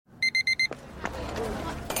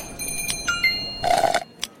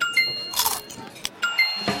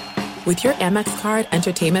With your Amex card,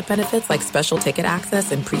 entertainment benefits like special ticket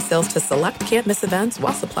access and pre-sales to select can't-miss events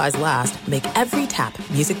while supplies last make every tap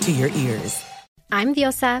music to your ears. I'm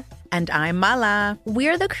Diosa. And I'm Mala.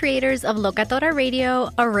 We're the creators of Locatora Radio,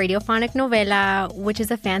 a radiophonic novela, which is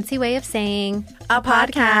a fancy way of saying a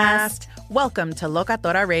podcast. Welcome to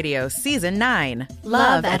Locatora Radio Season 9.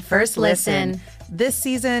 Love at First Listen. This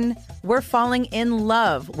season, we're falling in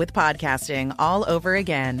love with podcasting all over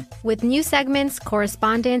again. With new segments,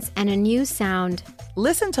 correspondence, and a new sound.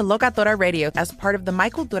 Listen to Locatora Radio as part of the My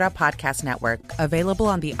Cultura Podcast Network, available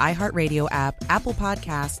on the iHeartRadio app, Apple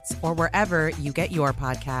Podcasts, or wherever you get your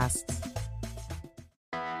podcasts.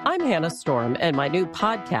 I'm Hannah Storm, and my new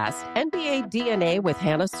podcast, NBA DNA with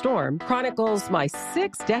Hannah Storm, chronicles my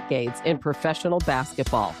 6 decades in professional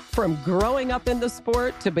basketball. From growing up in the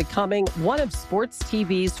sport to becoming one of sports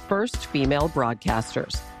TV's first female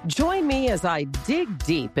broadcasters. Join me as I dig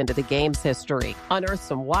deep into the game's history, unearth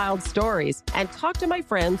some wild stories, and talk to my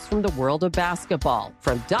friends from the world of basketball,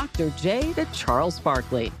 from Dr. J to Charles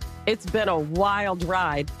Barkley. It's been a wild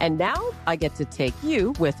ride, and now I get to take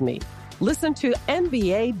you with me. Listen to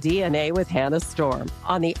NBA DNA with Hannah Storm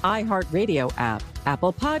on the iHeartRadio app,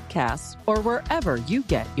 Apple Podcasts, or wherever you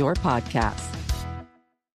get your podcasts.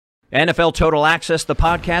 NFL Total Access, the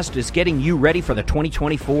podcast, is getting you ready for the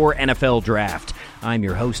 2024 NFL Draft. I'm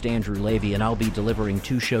your host, Andrew Levy, and I'll be delivering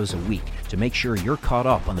 2 shows a week to make sure you're caught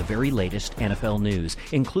up on the very latest NFL news,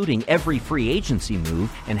 including every free agency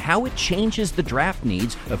move and how it changes the draft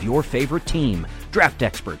needs of your favorite team. Draft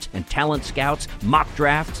experts and talent scouts, mock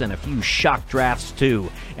drafts, and a few shock drafts, too.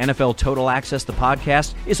 NFL Total Access, the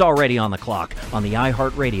podcast, is already on the clock on the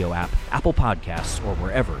iHeartRadio app, Apple Podcasts, or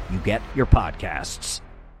wherever you get your podcasts.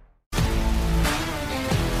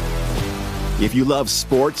 If you love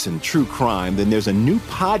sports and true crime, then there's a new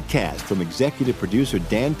podcast from executive producer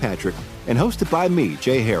Dan Patrick and hosted by me,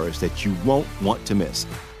 Jay Harris, that you won't want to miss.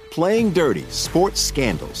 Playing Dirty: Sports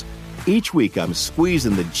Scandals. Each week, I'm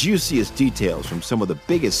squeezing the juiciest details from some of the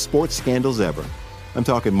biggest sports scandals ever. I'm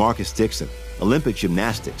talking Marcus Dixon, Olympic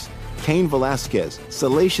gymnastics, Cain Velasquez,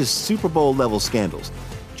 salacious Super Bowl-level scandals.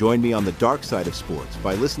 Join me on the dark side of sports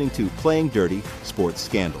by listening to Playing Dirty: Sports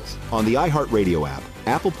Scandals on the iHeartRadio app,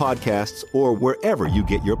 Apple Podcasts, or wherever you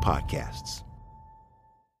get your podcasts.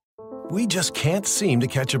 We just can't seem to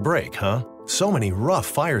catch a break, huh? So many rough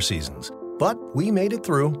fire seasons. But we made it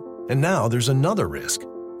through, and now there's another risk.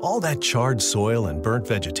 All that charred soil and burnt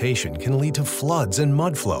vegetation can lead to floods and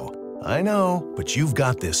mud flow. I know, but you've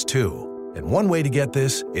got this too. And one way to get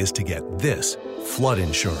this is to get this: flood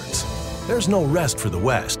insurance. There's no rest for the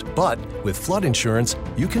West, but with flood insurance,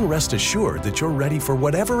 you can rest assured that you're ready for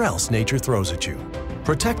whatever else nature throws at you.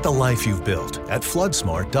 Protect the life you've built at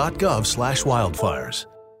floodsmart.gov/wildfires.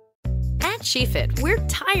 At SheFit, we're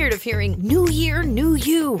tired of hearing new year, new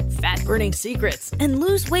you, fat-burning secrets, and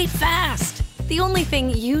lose weight fast. The only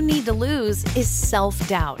thing you need to lose is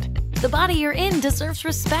self-doubt. The body you're in deserves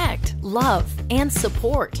respect, love, and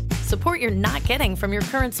support. Support you're not getting from your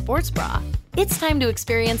current sports bra. It's time to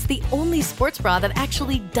experience the only sports bra that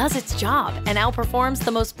actually does its job and outperforms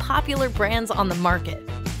the most popular brands on the market.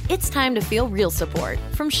 It's time to feel real support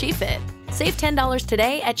from SheFit. Save $10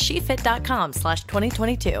 today at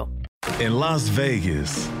SheFit.com/2022. In Las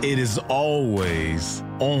Vegas, it is always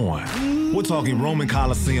on. We're talking Roman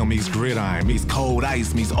Coliseum meets gridiron, meets cold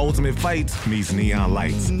ice, meets ultimate fights, meets neon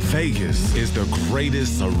lights. Vegas is the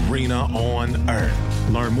greatest arena on earth.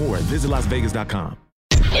 Learn more at visitlasvegas.com.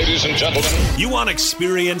 Ladies and gentlemen, you want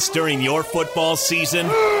experience during your football season?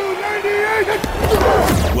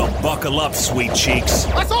 Well, buckle up, sweet cheeks.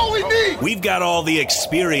 That's all we need. We've got all the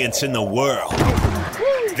experience in the world.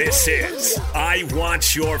 This is I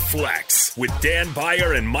Want Your Flex with Dan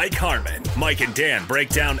Beyer and Mike Harmon. Mike and Dan break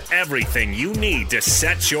down everything you need to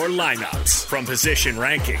set your lineups, from position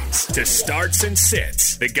rankings to starts and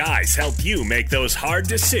sits. The guys help you make those hard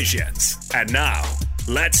decisions. And now,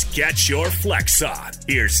 let's get your flex on.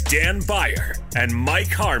 Here's Dan Beyer and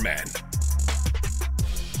Mike Harmon.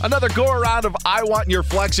 Another go-around of I Want Your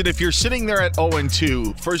Flex, and if you're sitting there at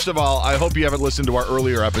 0-2, first of all, I hope you haven't listened to our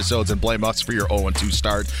earlier episodes and blame us for your 0-2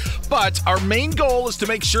 start. But our main goal is to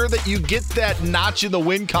make sure that you get that notch in the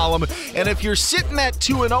win column, and if you're sitting at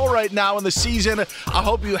 2-0 right now in the season, I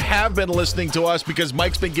hope you have been listening to us because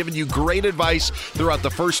Mike's been giving you great advice throughout the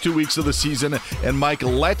first 2 weeks of the season. And Mike,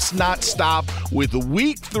 let's not stop with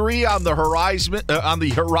week 3 on the horizon.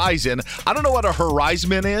 I don't know what a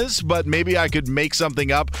horizon is, but maybe I could make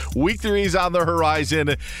something up. Week 3 is on the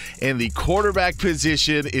horizon, and the quarterback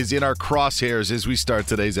position is in our crosshairs as we start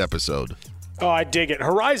today's episode. Oh, I dig it.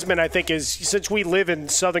 Horizon, I think, is, since we live in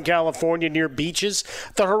Southern California near beaches,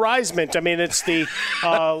 the Horizon, I mean, it's the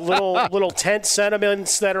little tent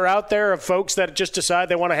sentiments that are out there of folks that just decide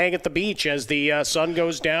they want to hang at the beach as the sun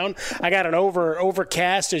goes down. I got an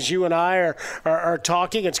overcast as you and I are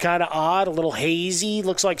talking. It's kind of odd, a little hazy.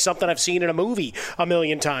 Looks like something I've seen in a movie a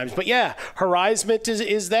million times. But, yeah, Horizon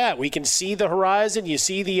is that. We can see the horizon. You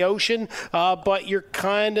see the ocean, but you're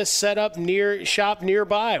kind of set up shop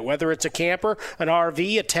nearby, whether it's a camper, an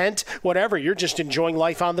RV, a tent, whatever. You're just enjoying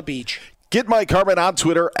life on the beach. Get Mike Harmon on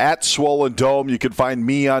Twitter at Swollen Dome. You can find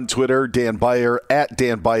me on Twitter, Dan Beyer, at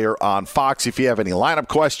Dan Beyer on Fox. If you have any lineup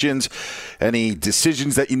questions, any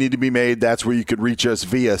decisions that you need to be made, that's where you could reach us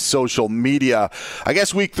via social media. I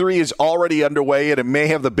guess Week 3 is already underway, and it may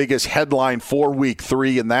have the biggest headline for Week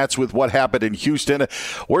 3, and that's with what happened in Houston.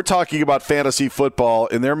 We're talking about fantasy football,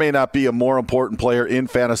 and there may not be a more important player in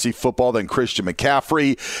fantasy football than Christian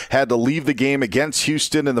McCaffrey. Had to leave the game against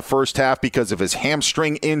Houston in the first half because of his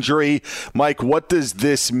hamstring injury. Mike, what does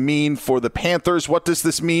this mean for the Panthers? What does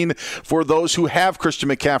this mean for those who have Christian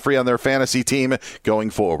McCaffrey on their fantasy team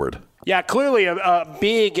going forward? Yeah, clearly a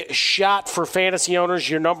big shot for fantasy owners.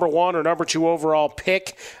 Your number 1 or number 2 overall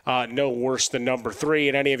pick, no worse than number 3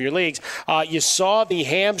 in any of your leagues. You saw the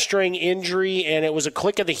hamstring injury, and it was a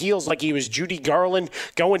click of the heels like he was Judy Garland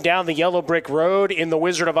going down the yellow brick road in The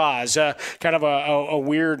Wizard of Oz. Kind of a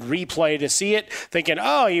weird replay to see it, thinking,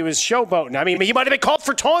 oh, he was showboating. I mean, he might have been called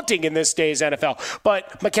for taunting in this day's NFL.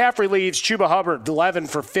 But McCaffrey leaves. Chuba Hubbard, 11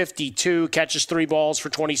 for 52, catches 3 balls for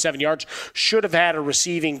 27 yards. Should have had a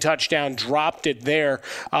receiving touchdown. Dropped it there,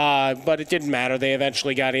 but it didn't matter. They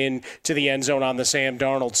eventually got into the end zone on the Sam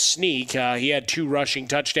Darnold sneak. He had 2 rushing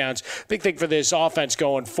touchdowns. Big thing for this offense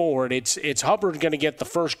going forward, it's Hubbard going to get the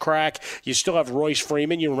first crack. You still have Royce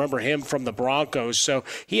Freeman. You remember him from the Broncos, so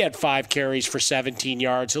he had 5 carries for 17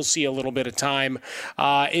 yards. He'll see a little bit of time,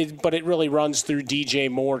 but it really runs through DJ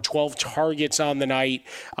Moore. 12 targets on the night,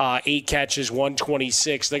 8 catches,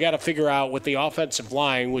 126. They got to figure out with the offensive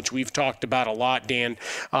line, which we've talked about a lot, Dan,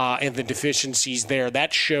 and the deficiencies there.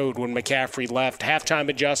 That showed when McCaffrey left. Halftime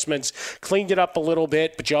adjustments, cleaned it up a little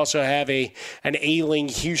bit, but you also have an ailing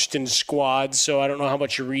Houston squad, so I don't know how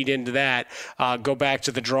much you read into that. Go back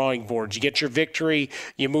to the drawing board. You get your victory,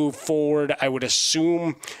 you move forward. I would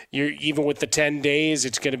assume, even with the 10 days,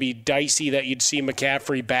 it's going to be dicey that you'd see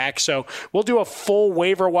McCaffrey back. So we'll do a full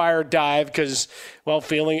waiver wire dive because, well,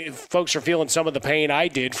 folks are feeling some of the pain I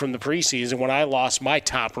did from the preseason when I lost my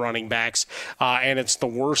top running backs, and it's the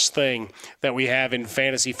worst thing that we have in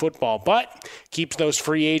fantasy football, but keeps those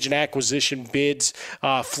free agent acquisition bids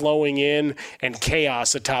flowing in and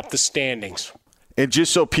chaos atop the standings. And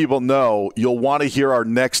just so people know, you'll want to hear our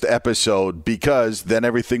next episode because then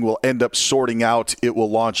everything will end up sorting out. It will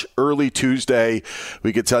launch early Tuesday.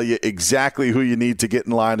 We can tell you exactly who you need to get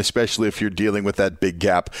in line, especially if you're dealing with that big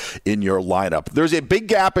gap in your lineup. There's a big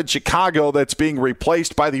gap in Chicago that's being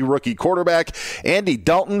replaced by the rookie quarterback, Andy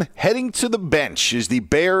Dalton, heading to the bench as the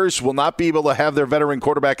Bears will not be able to have their veteran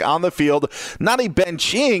quarterback on the field. Not a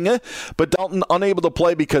benching, but Dalton unable to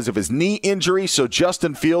play because of his knee injury, so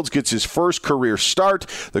Justin Fields gets his first career start.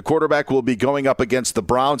 The quarterback will be going up against the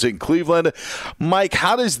Browns in Cleveland. Mike,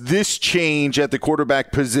 how does this change at the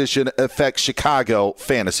quarterback position affect Chicago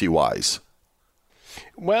fantasy-wise?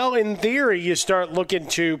 Well, in theory, you start looking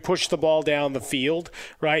to push the ball down the field,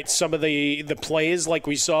 right? Some of the plays like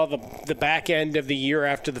we saw the back end of the year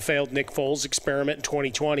after the failed Nick Foles experiment in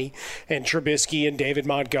 2020, and Trubisky and David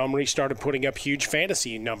Montgomery started putting up huge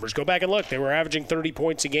fantasy numbers. Go back and look. They were averaging 30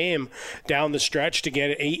 points a game down the stretch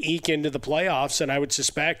to eke into the playoffs, and I would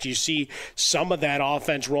suspect you see some of that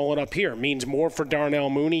offense rolling up here. It means more for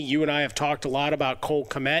Darnell Mooney. You and I have talked a lot about Cole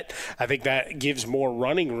Kmet. I think that gives more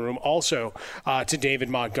running room also to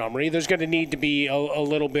David Montgomery. There's going to need to be a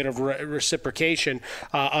little bit of reciprocation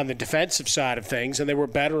on the defensive side of things, and they were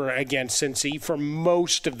better against Cincy for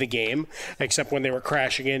most of the game, except when they were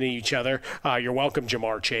crashing into each other. You're welcome,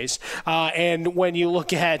 Jamar Chase. And when you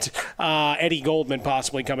look at Eddie Goldman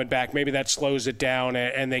possibly coming back, maybe that slows it down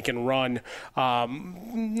and they can run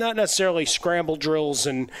not necessarily scramble drills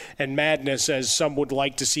and madness as some would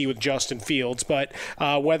like to see with Justin Fields, but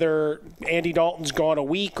whether Andy Dalton's gone a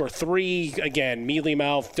week or 3, again, mealy-mouthed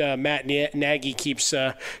Matt Nagy keeps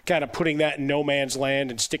kind of putting that in no man's land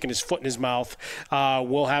and sticking his foot in his mouth.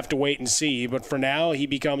 We'll have to wait and see. But for now, he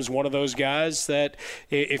becomes one of those guys that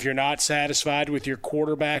if you're not satisfied with your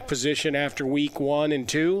quarterback position after week 1 and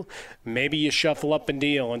 2, maybe you shuffle up and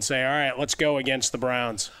deal and say, all right, let's go against the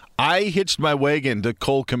Browns. I hitched my wagon to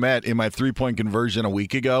Cole Kmet in my 3-point conversion a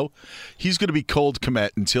week ago. He's going to be Cold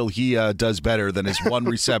Kmet until he does better than his one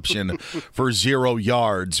reception for 0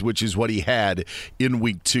 yards, which is what he had in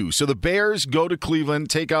week 2. So the Bears go to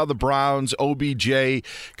Cleveland, take out the Browns. OBJ,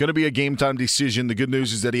 going to be a game-time decision. The good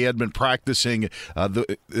news is that he had been practicing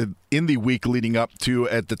in the week leading up to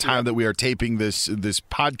at the time that we are taping this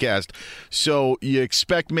podcast. So you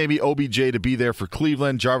expect maybe OBJ to be there for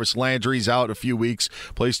Cleveland. Jarvis Landry's out a few weeks,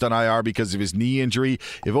 placed on IR because of his knee injury.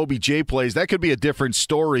 If OBJ plays, that could be a different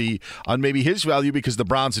story on maybe his value because the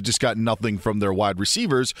Browns have just got nothing from their wide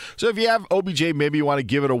receivers. So if you have OBJ, maybe you want to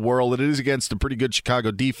give it a whirl. It is against a pretty good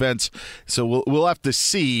Chicago defense. So we'll have to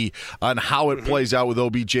see on how it plays out with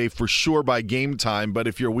OBJ for sure by game time. But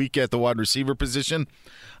if you're weak at the wide receiver position,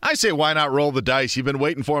 I say why not roll the dice? You've been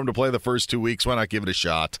waiting for him to play the first 2 weeks. Why not give it a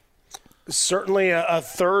shot? Certainly a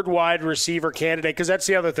third wide receiver candidate, because that's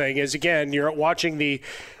the other thing is, again, you're watching the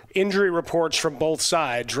injury reports from both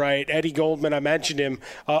sides, right? Eddie Goldman, I mentioned him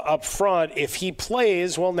up front. If he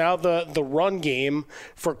plays, well, now the run game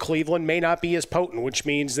for Cleveland may not be as potent, which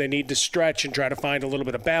means they need to stretch and try to find a little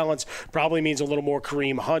bit of balance. Probably means a little more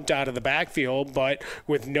Kareem Hunt out of the backfield, but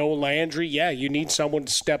with no Landry, yeah, you need someone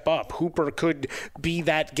to step up. Hooper could be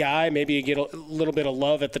that guy. Maybe you get a little bit of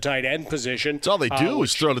love at the tight end position. That's all they do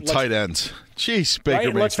is throw to tight ends. Jeez, Baker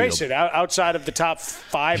Mayfield. Let's face it, outside of the top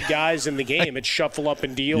 5 guys in the game, it's shuffle up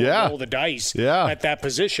and deal. Roll the dice at that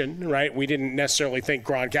position, right? We didn't necessarily think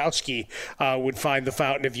Gronkowski would find the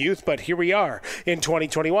fountain of youth, but here we are in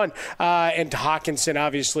 2021. And Hawkinson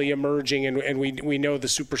obviously emerging, and we know the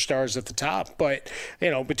superstars at the top. But,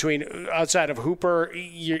 between outside of Hooper,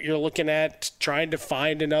 you're looking at trying to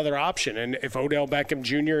find another option. And if Odell Beckham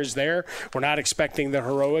Jr. is there, we're not expecting the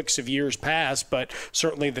heroics of years past, but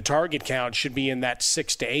certainly the target count should be in that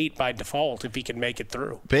 6 to 8 by default if he can make it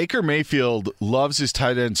through. Baker Mayfield loves his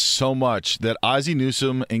tight ends so much that Ozzie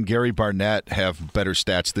Newsome and Gary Barnett have better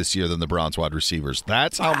stats this year than the Browns wide receivers.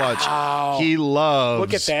 That's how much he loves.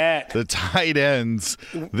 Look at that. The tight ends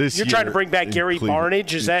this year. You're trying to bring back Gary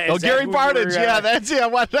Barnage? Is that Gary Barnage, that's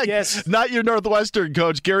it. Yes. Not your Northwestern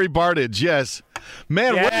coach, Gary Barnage, yes.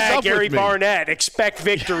 Man, what is up Gary with me? Barnett. Expect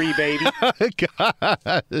victory, baby.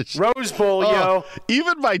 Gosh. Rose Bowl, yo.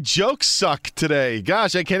 Even my jokes suck today.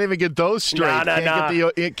 Gosh, I can't even get those straight.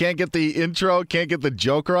 Can't get the intro, can't get the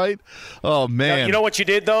joke right. Oh, man. You know what you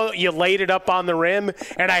did, though? You laid it up on the rim,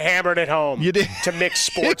 and I hammered it home. You did. To mix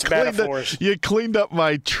sports metaphors. You cleaned up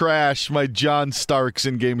my trash, my John Starks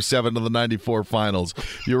in Game 7 of the 94 Finals.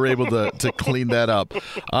 You were able to clean that up.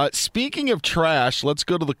 Speaking of trash, let's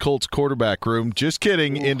go to the Colts quarterback room. Just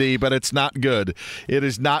kidding, Indy, but it's not good. It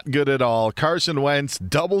is not good at all. Carson Wentz,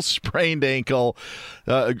 double sprained ankles.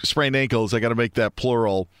 I got to make that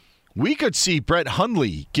plural. We could see Brett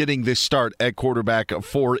Hundley getting this start at quarterback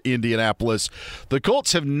for Indianapolis. The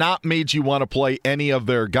Colts have not made you want to play any of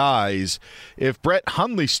their guys. If Brett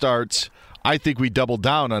Hundley starts, I think we double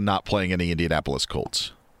down on not playing any Indianapolis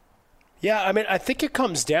Colts. Yeah, I mean, I think it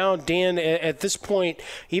comes down, Dan, at this point,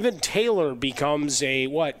 even Taylor becomes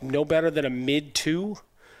no better than a mid-2,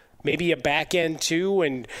 maybe a back-end 2,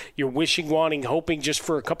 and you're wishing, wanting, hoping just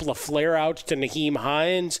for a couple of flare-outs to Nyheim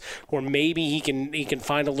Hines, or maybe he can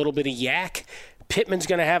find a little bit of yak. Pittman's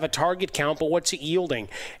going to have a target count, but what's it yielding?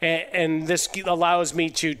 And this allows me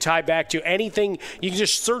to tie back to anything. You can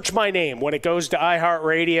just search my name when it goes to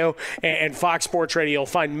iHeartRadio and Fox Sports Radio. You'll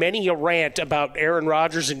find many a rant about Aaron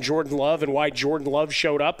Rodgers and Jordan Love and why Jordan Love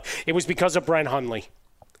showed up. It was because of Brett Hundley.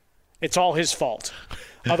 It's all his fault.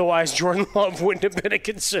 Otherwise, Jordan Love wouldn't have been a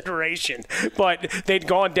consideration. But they'd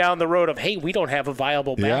gone down the road of, hey, we don't have a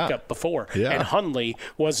viable backup before. Yeah. And Hundley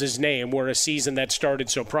was his name, where a season that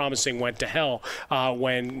started so promising went to hell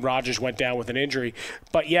when Rodgers went down with an injury.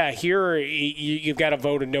 But, yeah, here you've got a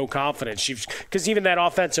vote of no confidence. Because even that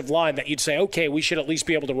offensive line that you'd say, okay, we should at least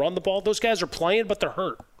be able to run the ball, those guys are playing, but they're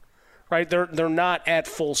hurt. Right, they're not at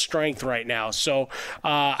full strength right now, so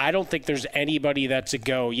I don't think there's anybody that's a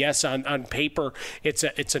go. Yes, on paper, it's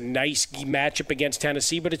a nice matchup against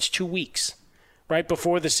Tennessee, but it's 2 weeks. Right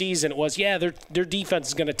before the season, it was their defense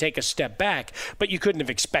is going to take a step back, but you couldn't have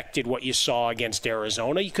expected what you saw against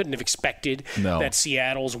Arizona. You couldn't have expected that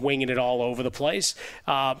Seattle's winging it all over the place,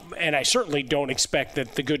 and I certainly don't expect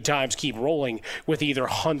that the good times keep rolling with either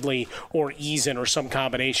Hundley or Eason or some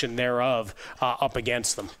combination thereof up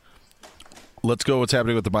against them. Let's go what's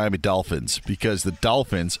happening with the Miami Dolphins, because the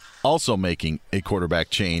Dolphins also making a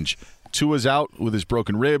quarterback change. Tua's out with his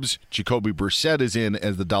broken ribs. Jacoby Brissett is in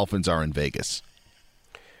as the Dolphins are in Vegas.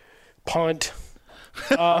 Punt.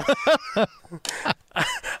 I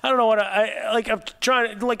don't know what I'm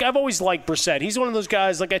trying to, I've always liked Brissett. He's one of those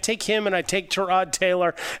guys, I take him and I take Tyrod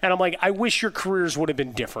Taylor, and I'm like, I wish your careers would have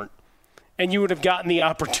been different. And you would have gotten the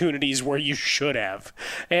opportunities where you should have.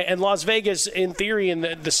 And Las Vegas, in theory, in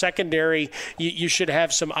the secondary, you should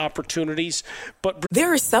have some opportunities. But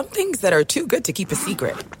there are some things that are too good to keep a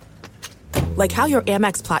secret. Like how your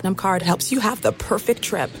Amex Platinum card helps you have the perfect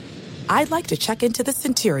trip. I'd like to check into the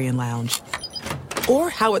Centurion Lounge. Or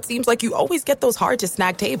how it seems like you always get those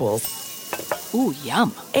hard-to-snag tables. Ooh,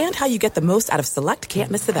 yum. And how you get the most out of select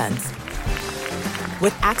can't-miss events.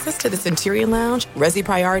 With access to the Centurion Lounge, Resi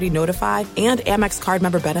Priority Notify, and Amex card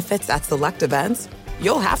member benefits at select events,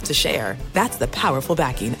 you'll have to share. That's the powerful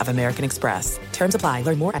backing of American Express. Terms apply.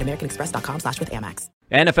 Learn more at americanexpress.com/withAmex.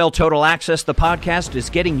 NFL Total Access, the podcast, is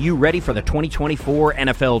getting you ready for the 2024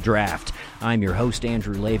 NFL Draft. I'm your host,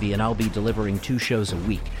 Andrew Levy, and I'll be delivering 2 shows a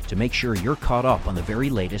week to make sure you're caught up on the very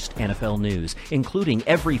latest NFL news, including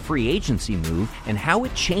every free agency move and how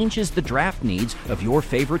it changes the draft needs of your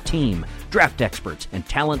favorite team. Draft experts and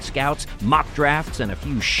talent scouts, mock drafts, and a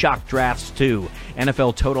few shock drafts, too.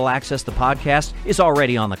 NFL Total Access, the podcast, is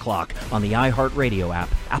already on the clock on the iHeartRadio app,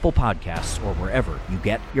 Apple Podcasts, or wherever you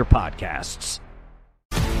get your podcasts.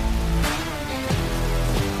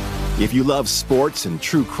 If you love sports and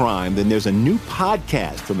true crime, then there's a new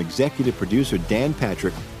podcast from executive producer Dan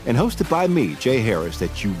Patrick and hosted by me, Jay Harris,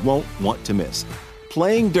 that you won't want to miss.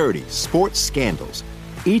 Playing Dirty: Sports Scandals.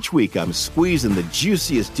 Each week, I'm squeezing the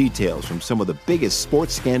juiciest details from some of the biggest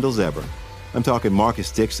sports scandals ever. I'm talking Marcus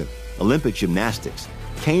Dixon, Olympic gymnastics,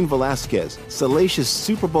 Cain Velasquez, salacious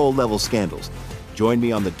Super Bowl-level scandals. Join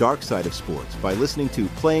me on the dark side of sports by listening to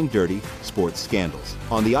Playing Dirty: Sports Scandals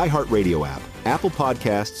on the iHeartRadio app, Apple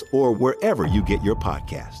Podcasts, or wherever you get your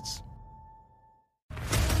podcasts.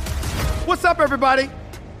 What's up, everybody?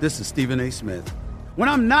 This is Stephen A. Smith. When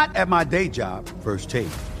I'm not at my day job, First Take,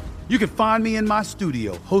 you can find me in my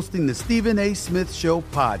studio hosting the Stephen A. Smith Show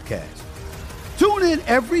podcast. Tune in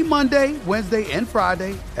every Monday, Wednesday, and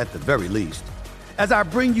Friday, at the very least, as I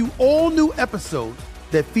bring you all new episodes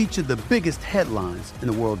that feature the biggest headlines in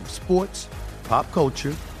the world of sports, pop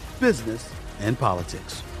culture, business, and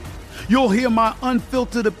politics. You'll hear my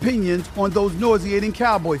unfiltered opinions on those nauseating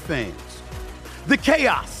Cowboy fans, the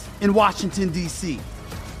chaos in Washington, D.C.,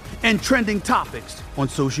 and trending topics on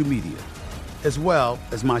social media, as well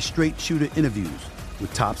as my straight-shooter interviews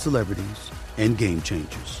with top celebrities and game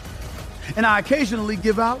changers. And I occasionally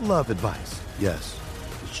give out love advice. Yes,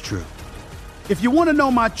 it's true. If you want to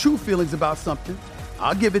know my true feelings about something,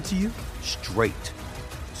 I'll give it to you straight.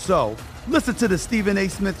 So, listen to the Stephen A.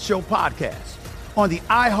 Smith Show podcast on the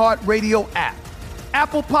iHeartRadio app,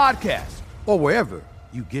 Apple Podcasts, or wherever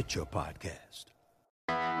you get your podcast.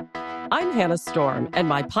 I'm Hannah Storm, and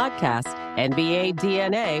my podcast, NBA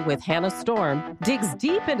DNA with Hannah Storm, digs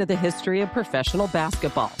deep into the history of professional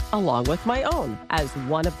basketball, along with my own, as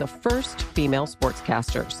one of the first female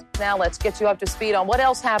sportscasters. Now let's get you up to speed on what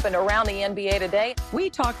else happened around the NBA today. We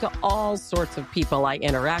talk to all sorts of people I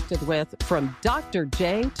interacted with, from Dr.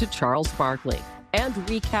 J to Charles Barkley, and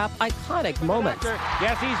recap iconic moments.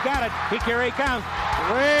 Yes, he's got it. Here he comes.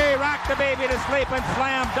 Ray rocked the baby to sleep and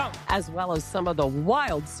slam dunk. As well as some of the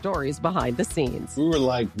wild stories behind the scenes. We were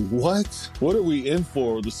like, what? What are we in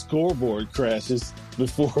for? The scoreboard crashes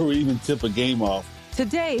before we even tip a game off.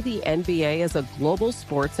 Today, the NBA is a global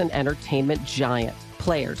sports and entertainment giant.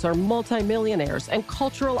 Players are multimillionaires and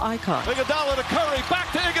cultural icons. Iguodala to Curry,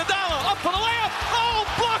 back to Iguodala, up for the layup.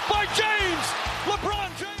 Oh, blocked by James.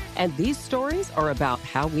 LeBron James. And these stories are about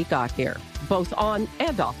how we got here, both on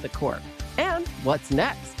and off the court. And what's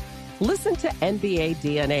next? Listen to NBA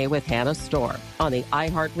DNA with Hannah Storm on the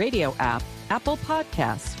iHeartRadio app, Apple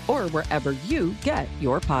Podcasts, or wherever you get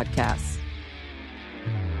your podcasts.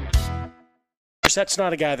 That's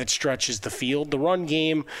not a guy that stretches the field. The run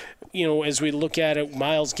game, as we look at it,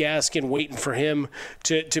 Myles Gaskin waiting for him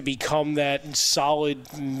to become that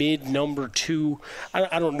solid mid number 2.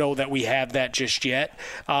 I don't know that we have that just yet.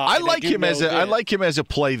 I like him as a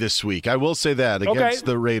play this week. I will say that against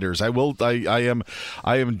the Raiders. I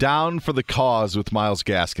am down for the cause with Myles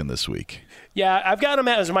Gaskin this week. Yeah, I've got him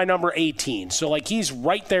as my number 18. So he's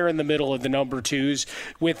right there in the middle of the number 2s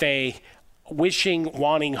with a wishing,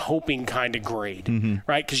 wanting, hoping kind of grade,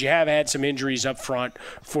 right? Because you have had some injuries up front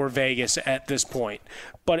for Vegas at this point.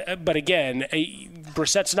 But again,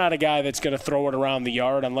 Brissett's not a guy that's going to throw it around the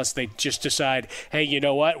yard unless they just decide, hey, you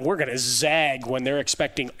know what? We're going to zag when they're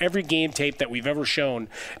expecting every game tape that we've ever shown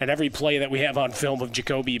and every play that we have on film of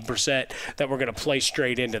Jacoby Brissett that we're going to play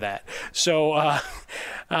straight into that. So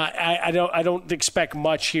I don't expect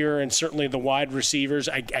much here, and certainly the wide receivers.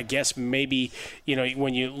 I guess maybe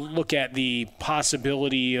when you look at the the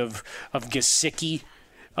possibility of Gesicki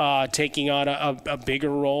taking on a bigger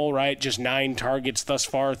role, right? Just 9 targets thus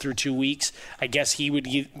far through 2 weeks. I guess he would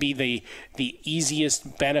be the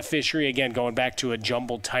easiest beneficiary, again, going back to a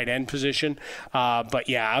jumbled tight end position. But,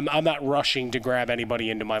 yeah, I'm not rushing to grab anybody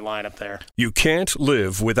into my lineup there. You can't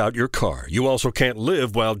live without your car. You also can't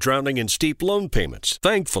live while drowning in steep loan payments.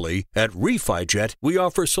 Thankfully, at RefiJet, we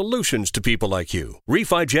offer solutions to people like you.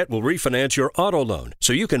 RefiJet will refinance your auto loan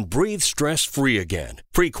so you can breathe stress-free again.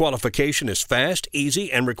 Pre-qualification is fast,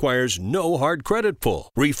 easy, and requires no hard credit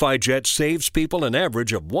pull. RefiJet saves people an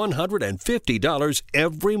average of $150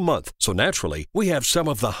 every month. So naturally, we have some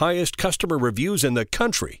of the highest customer reviews in the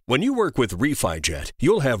country. When you work with RefiJet,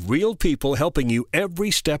 you'll have real people helping you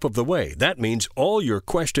every step of the way. That means all your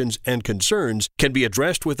questions and concerns can be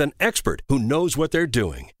addressed with an expert who knows what they're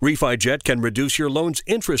doing. RefiJet can reduce your loan's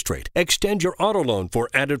interest rate, extend your auto loan for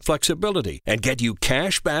added flexibility, and get you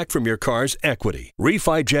cash back from your car's equity.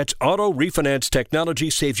 RefiJet's auto refinance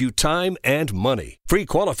technology saves you time and money.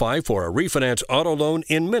 Pre-qualify for a refinance auto loan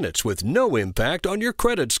in minutes with no impact on your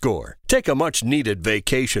credit score. Take a much-needed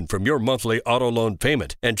vacation from your monthly auto loan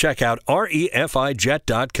payment and check out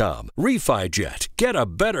RefiJet.com. RefiJet. Get a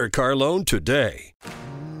better car loan today.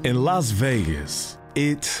 In Las Vegas,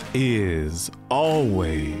 it is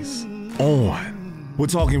always on. We're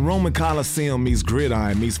talking Roman Coliseum meets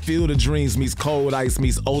Gridiron meets Field of Dreams meets Cold Ice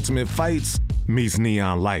meets Ultimate Fights meets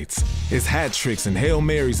Neon Lights. It's hat tricks and Hail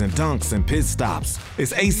Marys and dunks and pit stops.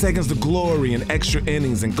 It's 8 seconds to glory and extra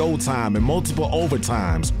innings and go time and multiple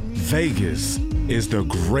overtimes. Vegas is the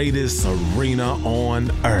greatest arena on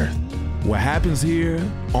earth. What happens here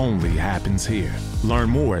only happens here. Learn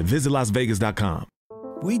more at visitlasvegas.com.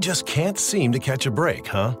 We just can't seem to catch a break,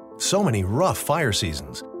 huh? So many rough fire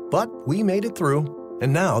seasons. But we made it through.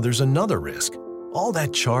 And now there's another risk. All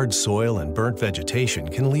that charred soil and burnt vegetation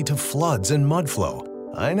can lead to floods and mud flow.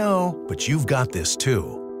 I know, but you've got this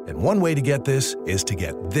too. And one way to get this is to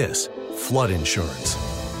get this flood insurance.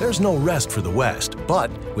 There's no rest for the West, but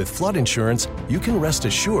with flood insurance, you can rest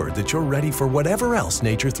assured that you're ready for whatever else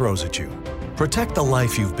nature throws at you. Protect the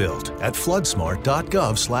life you've built at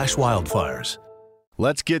floodsmart.gov/wildfires.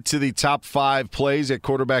 Let's get to the top 5 plays at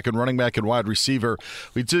quarterback and running back and wide receiver.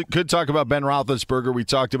 We could talk about Ben Roethlisberger. We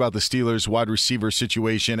talked about the Steelers' wide receiver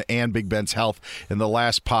situation and Big Ben's health in the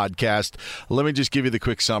last podcast. Let me just give you the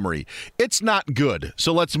quick summary. It's not good.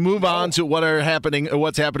 So let's move on to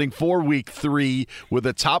what's happening for Week 3 with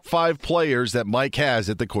the top 5 players that Mike has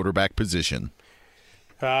at the quarterback position.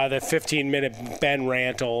 The 15-minute Ben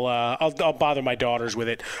rant, I'll bother my daughters with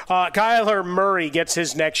it. Kyler Murray gets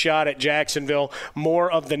his next shot at Jacksonville.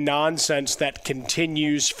 More of the nonsense that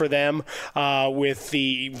continues for them with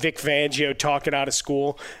the Vic Fangio talking out of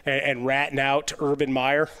school and ratting out Urban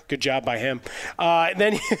Meyer. Good job by him. And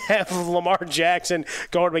then you have Lamar Jackson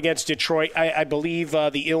going against Detroit. I believe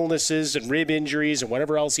the illnesses and rib injuries and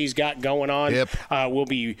whatever else he's got going on will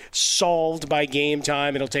be solved by game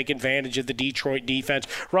time. It'll take advantage of the Detroit defense.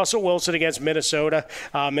 Russell Wilson against Minnesota.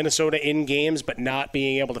 Minnesota in games, but not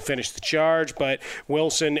being able to finish the charge. But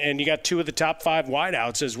Wilson, and you got 2 of the top 5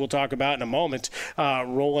 wideouts, as we'll talk about in a moment,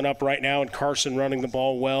 rolling up right now, and Carson running the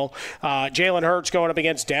ball well. Jalen Hurts going up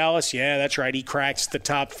against Dallas. Yeah, that's right. He cracks the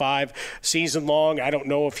top 5 season long. I don't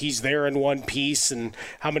know if he's there in one piece and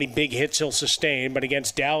how many big hits he'll sustain, but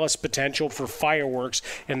against Dallas, potential for fireworks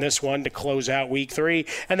in this one to close out Week 3.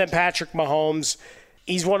 And then Patrick Mahomes.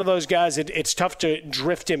 He's one of those guys that it's tough to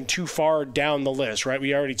drift him too far down the list, right?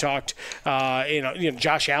 We already talked,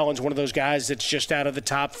 Josh Allen's one of those guys that's just out of the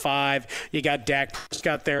top 5. You got Dak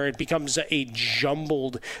Prescott there. It becomes a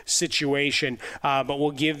jumbled situation, but we'll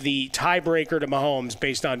give the tiebreaker to Mahomes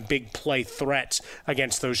based on big play threats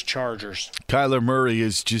against those Chargers. Kyler Murray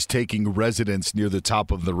is just taking residence near the top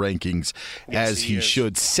of the rankings, as he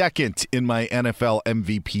should. Second in my NFL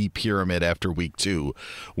MVP pyramid after Week 2,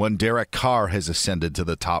 when Derek Carr has ascended to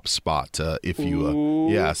the top spot. If any of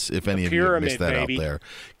you have missed that out there,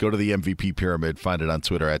 go to the MVP pyramid, find it on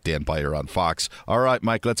Twitter at Dan Beyer on Fox. All right,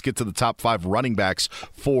 Mike, let's get to the top 5 running backs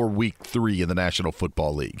for Week 3 in the National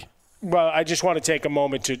Football League. Well, I just want to take a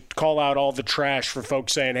moment to call out all the trash for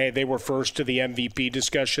folks saying, hey, they were first to the MVP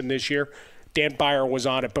discussion this year. Dan Beyer was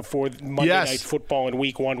on it before Monday Night Football in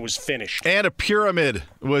Week 1 was finished. And a pyramid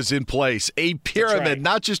was in place. A pyramid, right.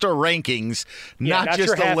 Not just our rankings, not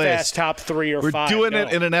just your a list. Top 3 or We're 5. We're doing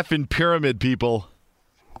it in an effing pyramid, people.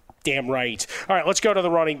 Damn right. All right, let's go to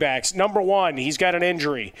the running backs. Number one, he's got an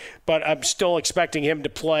injury, but I'm still expecting him to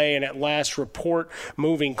play, and at last report,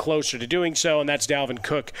 moving closer to doing so, and that's Dalvin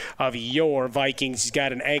Cook of your Vikings. He's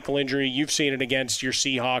got an ankle injury. You've seen it against your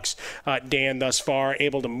Seahawks, Dan, thus far,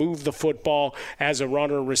 able to move the football as a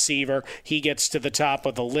runner receiver. He gets to the top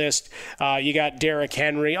of the list. You got Derrick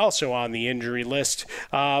Henry, also on the injury list,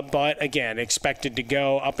 but again, expected to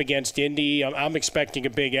go up against Indy. I'm expecting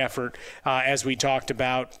a big effort, as we talked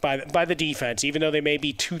about, by the defense, even though they may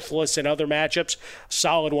be toothless in other matchups.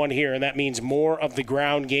 Solid one here, and that means more of the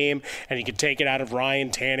ground game, and you can take it out of Ryan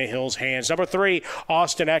Tannehill's hands. Number three,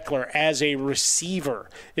 Austin Eckler as a receiver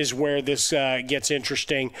is where this gets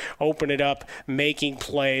interesting. Open it up, making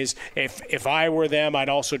plays. If I were them, I'd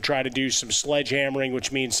also try to do some sledgehammering,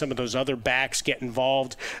 which means some of those other backs get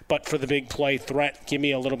involved. But for the big play threat, give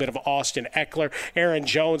me a little bit of Austin Eckler. Aaron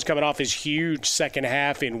Jones coming off his huge second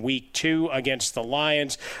half in week 2 against the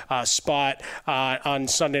Lions. Spot on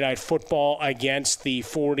Sunday Night Football against the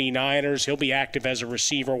 49ers. He'll be active as a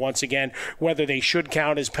receiver once again, whether they should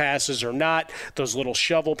count as passes or not. Those little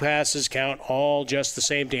shovel passes count all just the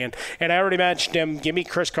same, Dan. And I already mentioned him. Give me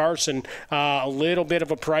Chris Carson, a little bit of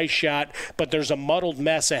a price shot, but there's a muddled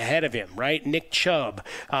mess ahead of him, right? Nick Chubb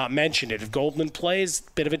mentioned it. If Goldman plays,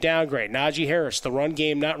 bit of a downgrade. Najee Harris, the run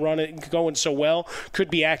game not going so well, could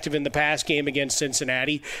be active in the pass game against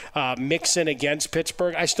Cincinnati. Mixon against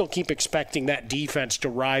Pittsburgh. I still keep expecting that defense to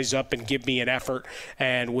rise up and give me an effort.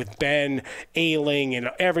 And with Ben ailing and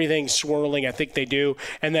everything swirling, I think they do.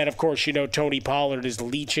 And then, of course, Tony Pollard is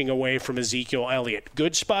leeching away from Ezekiel Elliott.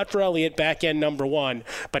 Good spot for Elliott, back end number 1,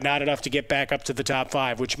 but not enough to get back up to the top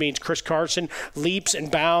 5, which means Chris Carson leaps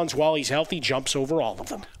and bounds while he's healthy, jumps over all of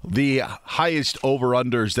them. The highest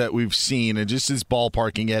over-unders that we've seen, and just is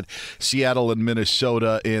ballparking at Seattle and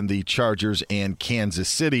Minnesota and the Chargers and Kansas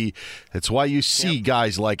City. That's why you see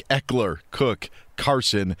guys like Eckler, Cook,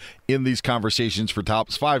 Carson in these conversations for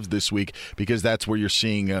top 5 this week, because that's where you're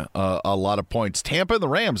seeing a lot of points. Tampa and the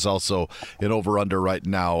Rams also an over-under right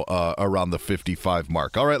now around the 55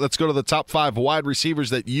 mark. All right, let's go to the top 5 wide receivers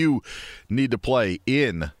that you need to play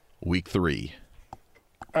in Week 3.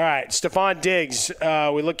 All right, Stephon Diggs,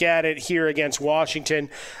 we look at it here against Washington.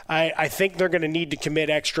 I think they're going to need to commit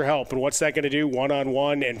extra help. And what's that going to do?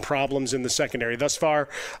 One-on-one and problems in the secondary. Thus far,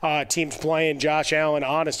 teams playing Josh Allen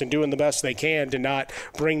honest and doing the best they can to not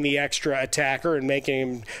bring the extra attacker and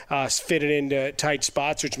making him fit it into tight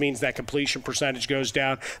spots, which means that completion percentage goes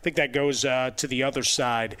down. I think that goes to the other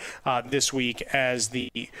side this week as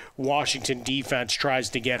the Washington defense tries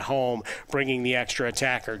to get home, bringing the extra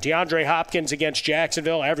attacker. DeAndre Hopkins against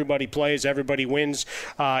Jacksonville. Everybody plays, everybody wins.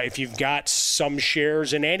 If you've got some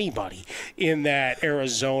shares in anybody in that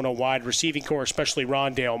Arizona wide receiving core, especially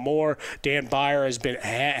Rondale Moore, Dan Byer has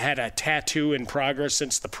had a tattoo in progress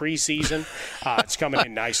since the preseason. It's coming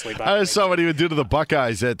in nicely. I saw what he would do to the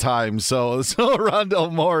Buckeyes at times, so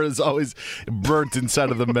Rondale Moore is always burnt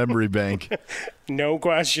inside of the memory bank. No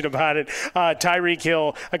question about it. Tyreek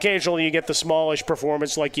Hill, occasionally you get the smallish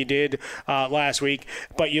performance like you did last week,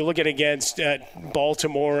 but you look at against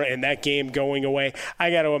Baltimore and that game going away,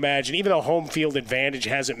 I got to imagine, even though home field advantage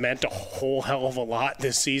hasn't meant a whole hell of a lot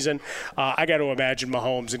this season, I got to imagine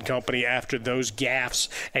Mahomes and company, after those gaffes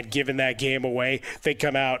and giving that game away, they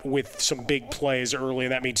come out with some big plays early,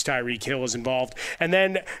 and that means Tyreek Hill is involved. And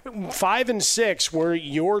then 5 and 6 were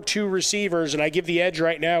your 2 receivers, and I give the edge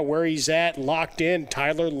right now where he's at, locked in,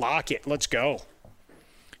 Tyler Lockett. Let's go.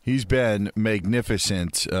 He's been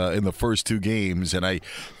magnificent in the first 2 games, and I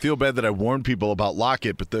feel bad that I warned people about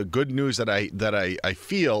Lockett, but the good news that I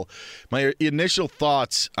feel, my initial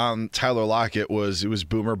thoughts on Tyler Lockett was it was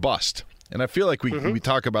boom or bust. And I feel like we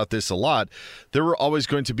talk about this a lot. There were always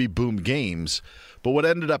going to be boom games, but what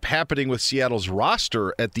ended up happening with Seattle's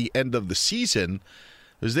roster at the end of the season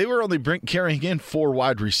is they were only carrying in 4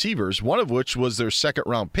 wide receivers, one of which was their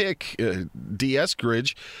second-round pick, D.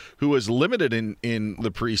 Eskridge, who was limited in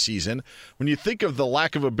the preseason. When you think of the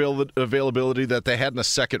lack of availability that they had in a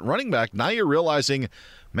second running back, now you're realizing,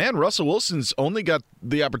 man, Russell Wilson's only got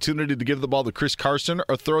the opportunity to give the ball to Chris Carson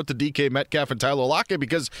or throw it to DK Metcalf and Tyler Lockett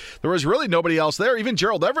because there was really nobody else there. Even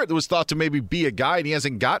Gerald Everett was thought to maybe be a guy, and he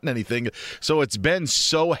hasn't gotten anything. So it's been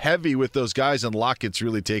so heavy with those guys, and Lockett's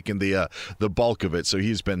really taken the bulk of it. So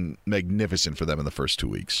he's been magnificent for them in the first 2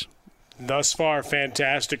 weeks. thus far,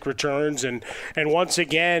 fantastic returns. And once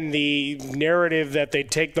again, the narrative that they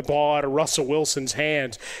take the ball out of Russell Wilson's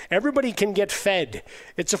hands. Everybody can get fed.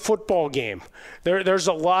 It's a football game. There's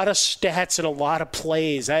a lot of stats and a lot of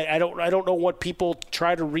plays. I don't know what people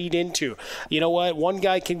try to read into. You know what? One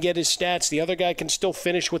guy can get his stats. The other guy can still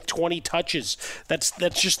finish with 20 touches. That's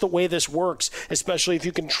just the way this works, especially if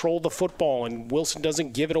you control the football, and Wilson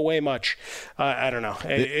doesn't give it away much. I don't know.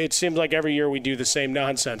 It seems like every year we do the same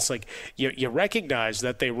nonsense. Like, you recognize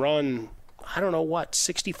that they run, I don't know what,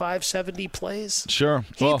 65, 70 plays? Sure.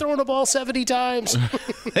 He ain't throwing the ball 70 times.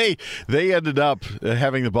 Hey, they ended up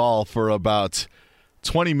having the ball for about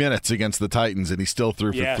 20 minutes against the Titans, and he still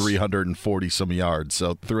threw for 340-some yards,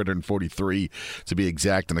 so 343 to be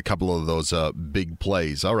exact, and a couple of those big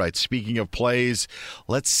plays. All right, speaking of plays,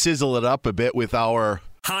 let's sizzle it up a bit with our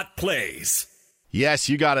Hot Plays. Yes,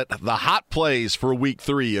 you got it. The Hot Plays for Week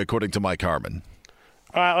 3, according to Mike Harmon.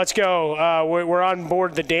 All right, let's go. We're on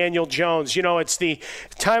board the Daniel Jones. You know, it's the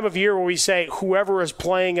time of year where we say whoever is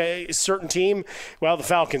playing a certain team, well, the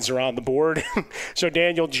Falcons are on the board. So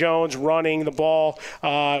Daniel Jones running the ball.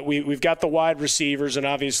 We've got the wide receivers, and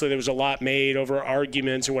obviously there was a lot made over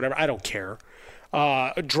arguments or whatever. I don't care.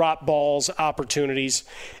 Drop balls, opportunities,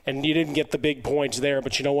 and you didn't get the big points there.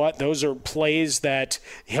 But you know what? Those are plays that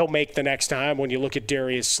he'll make the next time when you look at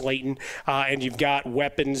Darius Slayton, and you've got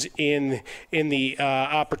weapons in the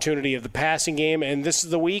opportunity of the passing game. And this is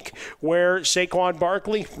the week where Saquon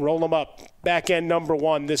Barkley, roll him up. Back end number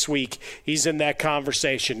 1 this week. He's in that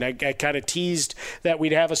conversation. I kind of teased that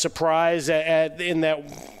we'd have a surprise in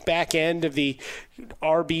that back end of the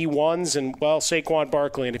RB1s, and, well, Saquon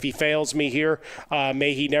Barkley. And if he fails me here,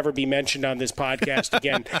 may he never be mentioned on this podcast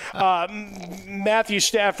again. Matthew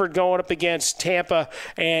Stafford going up against Tampa,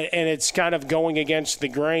 and it's kind of going against the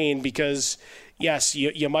grain because – yes,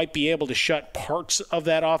 you might be able to shut parts of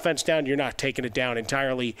that offense down. You're not taking it down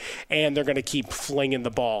entirely, and they're going to keep flinging the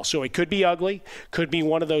ball. So it could be ugly. Could be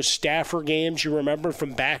one of those Stafford games you remember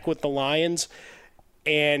from back with the Lions.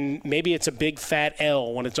 And maybe it's a big fat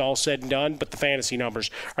L when it's all said and done, but the fantasy numbers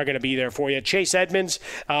are going to be there for you. Chase Edmonds,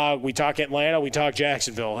 we talk Atlanta, we talk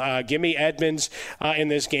Jacksonville. Give me Edmonds in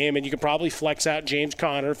this game, and you can probably flex out James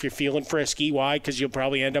Conner if you're feeling frisky. Why? Because you'll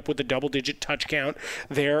probably end up with a double-digit touch count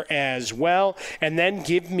there as well. And then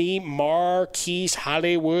give me Marquise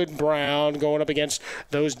Hollywood Brown going up against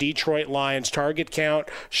those Detroit Lions. Target count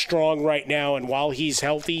strong right now, and while he's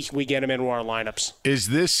healthy, we get him into our lineups. Is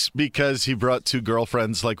this because he brought 2 girlfriends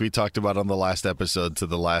like we talked about on the last episode to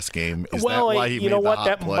the last game? Is that why he made the hot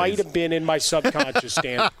that plays? Might have been in my subconscious,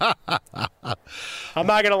 Dan. I'm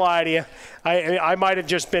not going to lie to you. I might have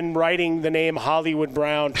just been writing the name Hollywood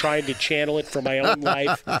Brown, trying to channel it for my own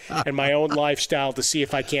life and my own lifestyle to see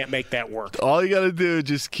if I can't make that work. All you got to do is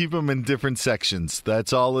just keep them in different sections.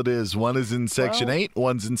 That's all it is. One is in Section 8,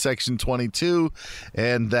 one's in Section 22,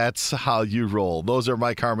 and that's how you roll. Those are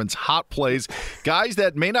Mike Harmon's hot plays. Guys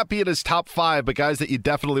that may not be in his top 5, but guys that you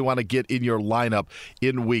definitely want to get in your lineup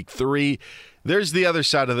in Week 3. There's the other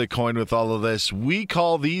side of the coin with all of this. We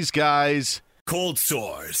call these guys cold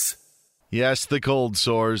sores. Yes, the cold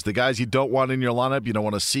sores. The guys you don't want in your lineup, you don't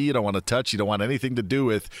want to see, you don't want to touch, you don't want anything to do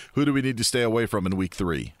with. Who do we need to stay away from in Week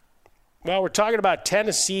 3? Well, we're talking about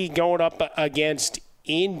Tennessee going up against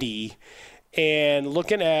Indy and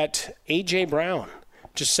looking at A.J. Brown.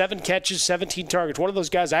 Just 7 catches, 17 targets. One of those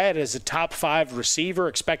guys I had as a top 5 receiver,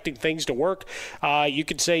 expecting things to work. You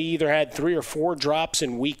could say he either had 3 or 4 drops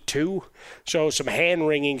in week 2. So some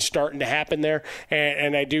hand-wringing starting to happen there.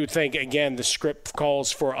 And I do think, again, the script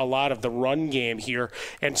calls for a lot of the run game here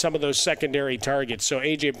and some of those secondary targets. So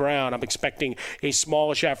A.J. Brown, I'm expecting a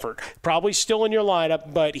smallish effort. Probably still in your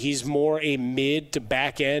lineup, but he's more a mid to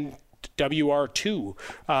back-end WR2,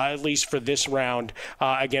 at least for this round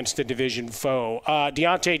against a division foe.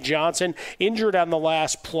 Deontay Johnson, injured on the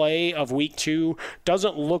last play of week 2.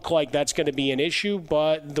 Doesn't look like that's going to be an issue,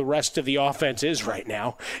 but the rest of the offense is right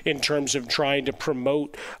now in terms of trying to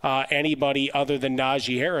promote anybody other than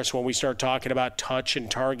Najee Harris. When we start talking about touch and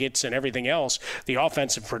targets and everything else, the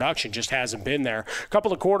offensive production just hasn't been there. A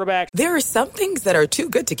couple of quarterbacks. There are some things that are too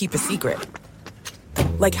good to keep a secret.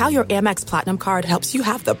 Like how your Amex Platinum card helps you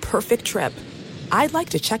have the perfect trip. I'd like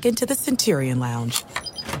to check into the Centurion Lounge.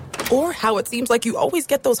 Or how it seems like you always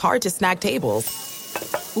get those hard-to-snag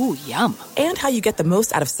tables. Ooh, yum. And how you get the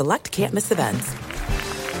most out of select can't-miss events.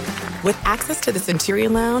 With access to the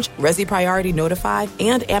Centurion Lounge, Resi Priority Notified,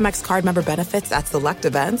 and Amex card member benefits at select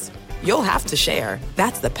events, you'll have to share.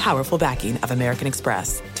 That's the powerful backing of American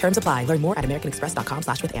Express. Terms apply. Learn more at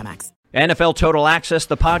americanexpress.com/withAmex. NFL Total Access,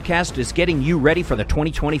 the podcast, is getting you ready for the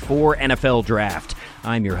 2024 NFL Draft.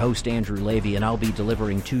 I'm your host, Andrew Levy, and I'll be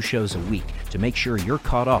delivering 2 shows a week to make sure you're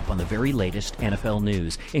caught up on the very latest NFL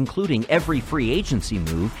news, including every free agency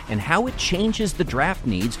move and how it changes the draft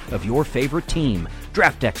needs of your favorite team.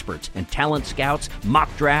 Draft experts and talent scouts, mock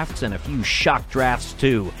drafts, and a few shock drafts,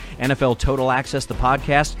 too. NFL Total Access, the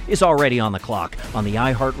podcast, is already on the clock on the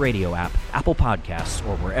iHeartRadio app, Apple Podcasts,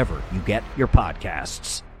 or wherever you get your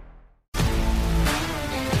podcasts.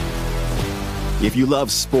 If you love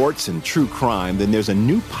sports and true crime, then there's a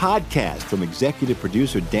new podcast from executive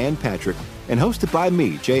producer Dan Patrick and hosted by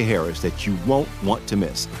me, Jay Harris, that you won't want to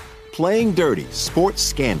miss. Playing Dirty: Sports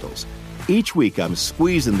Scandals. Each week, I'm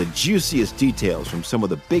squeezing the juiciest details from some of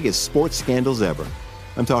the biggest sports scandals ever.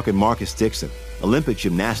 I'm talking Marcus Dixon, Olympic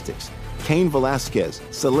gymnastics, Cain Velasquez,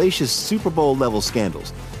 salacious Super Bowl-level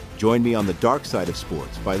scandals. Join me on the dark side of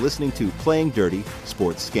sports by listening to Playing Dirty: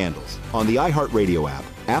 Sports Scandals on the iHeartRadio app,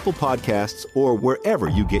 Apple Podcasts, or wherever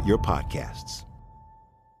you get your podcasts.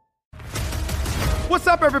 What's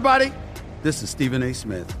up, everybody? This is Stephen A.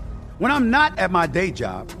 Smith. When I'm not at my day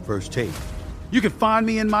job, First Take, you can find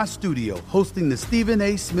me in my studio hosting the Stephen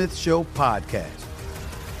A. Smith Show podcast.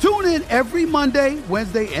 Tune in every Monday,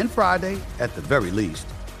 Wednesday, and Friday, at the very least,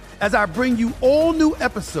 as I bring you all new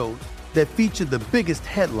episodes that feature the biggest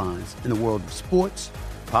headlines in the world of sports,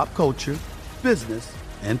 pop culture, business,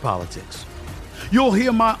 and politics. You'll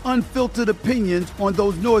hear my unfiltered opinions on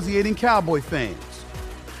those nauseating Cowboy fans,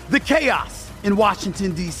 the chaos in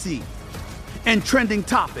Washington, D.C., and trending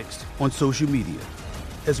topics on social media,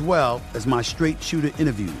 as well as my straight shooter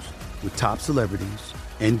interviews with top celebrities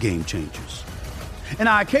and game changers. And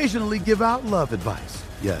I occasionally give out love advice.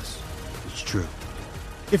 Yes, it's true.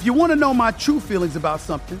 If you want to know my true feelings about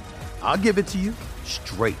something, I'll give it to you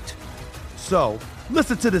straight. So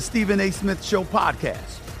listen to the Stephen A. Smith Show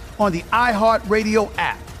podcast on the iHeartRadio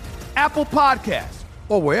app, Apple Podcasts,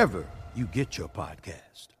 or wherever you get your podcast.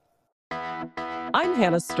 I'm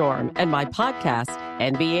Hannah Storm, and my podcast,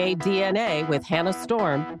 NBA DNA with Hannah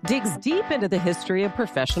Storm, digs deep into the history of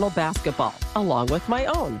professional basketball, along with my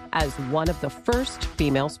own, as one of the first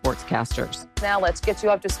female sportscasters. Now let's get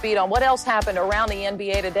you up to speed on what else happened around the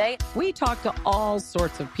NBA today. We talk to all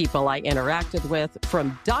sorts of people I interacted with,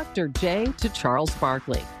 from Dr. J to Charles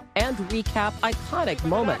Barkley, and recap iconic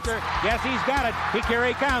moments. Yes, he's got it. Here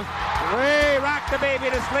he comes. Way rock the baby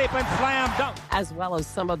to sleep and slam dunk. As well as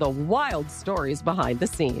some of the wild stories behind the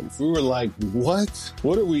scenes. We were like, what?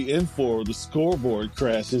 What are we in for? The scoreboard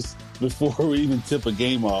crashes before we even tip a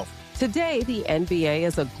game off. Today, the NBA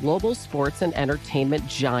is a global sports and entertainment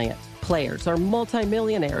giant. Players are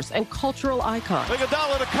multimillionaires and cultural icons.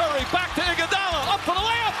 Iguodala to Curry, back to Iguodala, up for the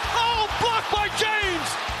layup. Oh, blocked by James.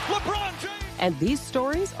 LeBron James. And these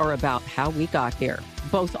stories are about how we got here,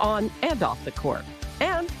 both on and off the court.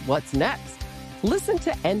 And what's next? Listen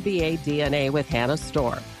to NBA DNA with Hannah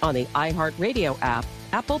Storm on the iHeartRadio app,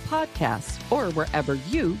 Apple Podcasts, or wherever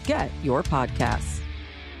you get your podcasts.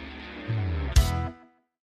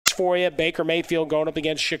 For you, Baker Mayfield going up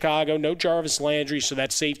against Chicago. No Jarvis Landry, so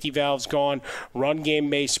that safety valve's gone. Run game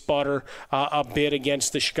may sputter a bit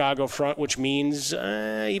against the Chicago front, which means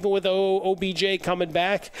even with OBJ coming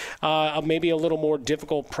back, maybe a little more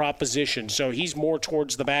difficult proposition. So he's more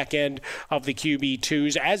towards the back end of the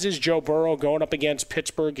QB2s, as is Joe Burrow going up against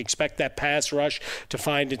Pittsburgh. Expect that pass rush to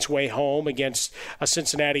find its way home against a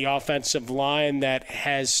Cincinnati offensive line that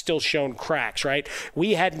has still shown cracks, right?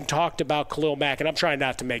 We hadn't talked about Khalil Mack, and I'm trying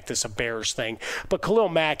not to make this a Bears thing, but Khalil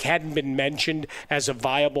Mack hadn't been mentioned as a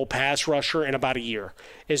viable pass rusher in about a year.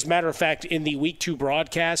 As a matter of fact, in the Week 2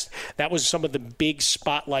 broadcast, that was some of the big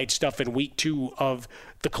spotlight stuff in Week 2 of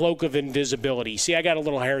the Cloak of Invisibility. See, I got a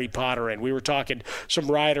little Harry Potter in. We were talking some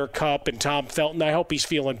Ryder Cup and Tom Felton. I hope he's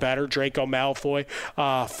feeling better. Draco Malfoy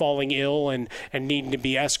falling ill and needing to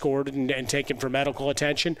be escorted and taken for medical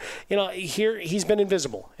attention. You know, here he's been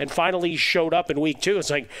invisible. And finally he showed up in Week 2.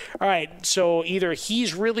 It's like, all right, so either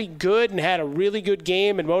he's really good and had a really good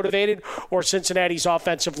game and motivated, or Cincinnati's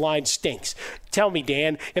offensive line stinks. Tell me,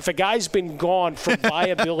 Dan, if a guy's been gone from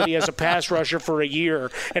viability as a pass rusher for a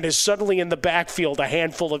year and is suddenly in the backfield a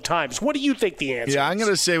handful of times, what do you think the answer is? Yeah, I'm going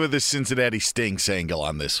to say with the Cincinnati stinks angle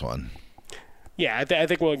on this one. Yeah, I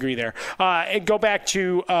think we'll agree there. And go back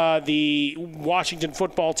to the Washington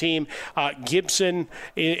football team. Gibson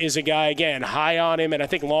is a guy, again, high on him, and I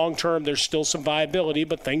think long-term there's still some viability,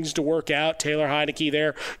 but things to work out. Taylor Heineke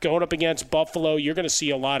there going up against Buffalo. You're going to see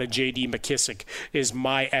a lot of J.D. McKissick is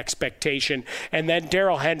my expectation. And then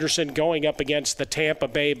Darrell Henderson going up against the Tampa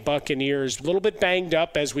Bay Buccaneers. A little bit banged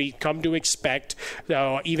up, as we come to expect,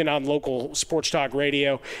 even on local sports talk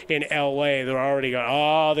radio in L.A. They're already going,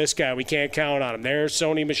 oh, this guy, we can't count on on him. There's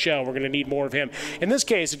Sony Michel. We're going to need more of him. In this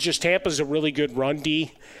case, it's just Tampa's a really good run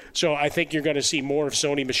D. So I think you're going to see more of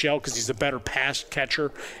Sony Michel because he's a better pass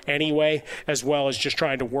catcher anyway, as well as just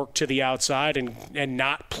trying to work to the outside and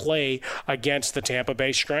not play against the Tampa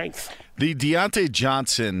Bay strength. The Deontay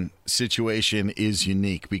Johnson situation is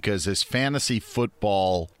unique because as fantasy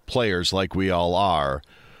football players like we all are,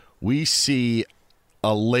 we see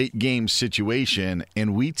a late game situation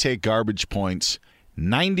and we take garbage points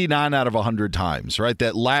 99 out of 100 times, right?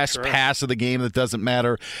 That last pass of the game that doesn't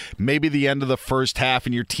matter. Maybe the end of the first half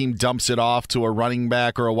and your team dumps it off to a running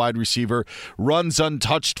back or a wide receiver, runs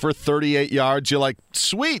untouched for 38 yards. You're like,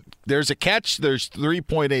 sweet, there's a catch. There's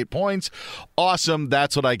 3.8 points. Awesome,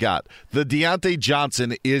 that's what I got. The Deontay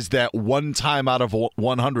Johnson is that one time out of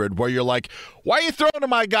 100 where you're like, why are you throwing to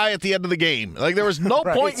my guy at the end of the game? Like, there was no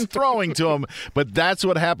point in throwing to him, but that's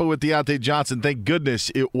what happened with Deontay Johnson. Thank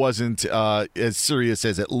goodness it wasn't as serious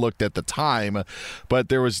as it looked at the time, but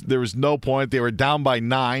there was no point. They were down by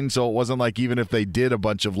 9, so it wasn't like even if they did a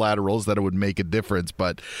bunch of laterals that it would make a difference,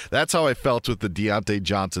 but that's how I felt with the Deontay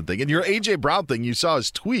Johnson thing. And your A.J. Brown thing, you saw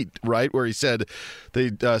his tweet, right, where he said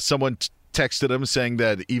someone texted him saying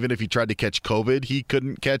that even if he tried to catch COVID, he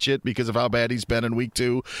couldn't catch it because of how bad he's been in week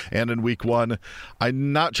 2 and in week 1.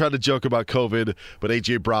 I'm not trying to joke about COVID, but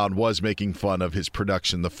A.J. Brown was making fun of his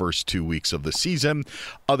production the first 2 weeks of the season.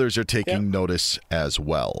 Others are taking notice as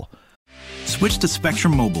well. Switch to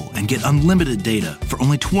Spectrum Mobile and get unlimited data for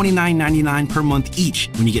only $29.99 per month each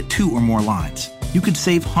when you get 2 or more lines. You could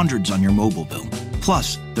save hundreds on your mobile bill.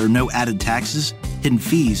 Plus, there are no added taxes, hidden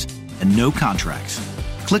fees, and no contracts.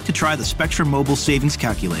 Click to try the Spectrum Mobile Savings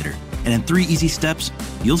Calculator, and in 3 easy steps,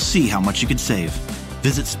 you'll see how much you could save.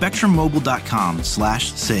 Visit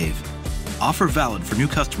SpectrumMobile.com/save. Offer valid for new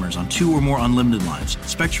customers on 2 or more unlimited lines.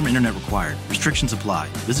 Spectrum Internet required. Restrictions apply.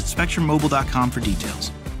 Visit SpectrumMobile.com for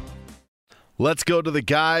details. Let's go to the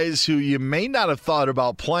guys who you may not have thought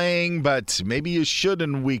about playing, but maybe you should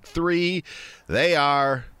in week 3. They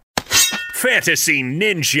are Fantasy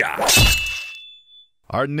Ninja.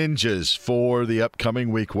 Our ninjas for the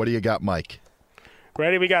upcoming week. What do you got, Mike?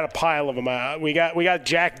 Ready? We got a pile of them. We got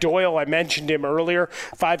Jack Doyle. I mentioned him earlier.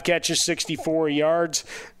 5 catches, 64 yards.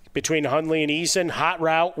 Between Hundley and Eason, hot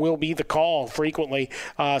route will be the call frequently,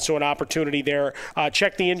 so an opportunity there.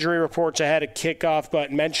 Check the injury reports ahead of kickoff,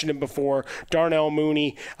 but mentioned him before. Darnell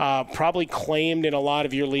Mooney, probably claimed in a lot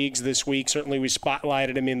of your leagues this week. Certainly we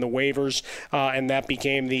spotlighted him in the waivers, and that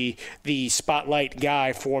became the spotlight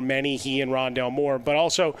guy for many, he and Rondell Moore. But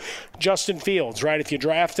also Justin Fields, right? If you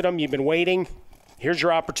drafted him, you've been waiting. Here's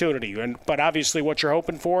your opportunity. But obviously what you're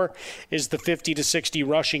hoping for is the 50 to 60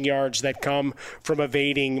 rushing yards that come from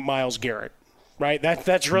evading Myles Garrett, right?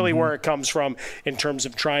 That's really where it comes from in terms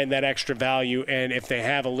of trying that extra value. And if they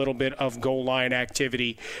have a little bit of goal line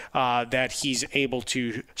activity, that he's able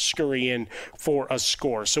to scurry in for a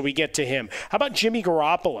score. So we get to him. How about Jimmy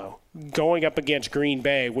Garoppolo going up against Green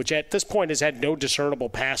Bay, which at this point has had no discernible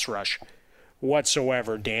pass rush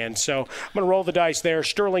whatsoever, Dan. So I'm going to roll the dice there.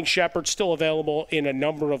 Sterling Shepard still available in a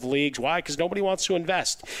number of leagues. Why? Because nobody wants to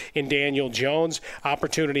invest in Daniel Jones.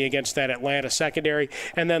 Opportunity against that Atlanta secondary.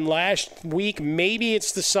 And then last week, maybe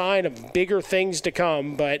it's the sign of bigger things to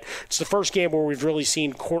come, but it's the first game where we've really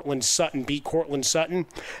seen Courtland Sutton beat Courtland Sutton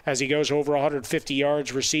as he goes over 150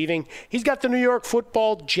 yards receiving. He's got the New York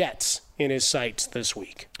Football Jets in his sights this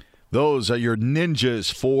week. Those are your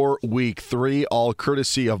ninjas for week 3, all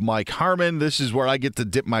courtesy of Mike Harmon. This is where I get to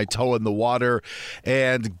dip my toe in the water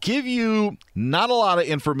and give you not a lot of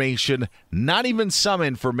information, not even some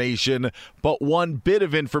information, but one bit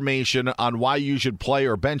of information on why you should play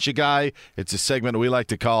or bench a guy. It's a segment we like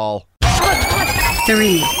to call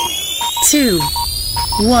 3, 2,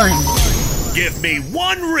 1. Give me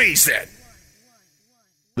one reason.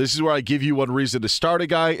 This is where I give you one reason to start a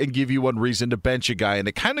guy and give you one reason to bench a guy. And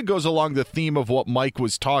it kind of goes along the theme of what Mike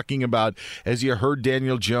was talking about as you heard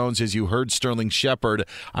Daniel Jones, as you heard Sterling Shepard.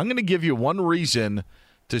 I'm going to give you one reason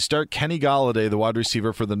to start Kenny Golladay, the wide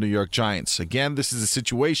receiver for the New York Giants. Again, this is a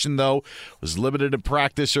situation, though, was limited in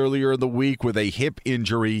practice earlier in the week with a hip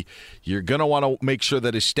injury. You're going to want to make sure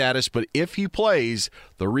that his status, but if he plays,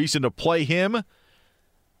 the reason to play him,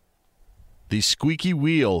 the squeaky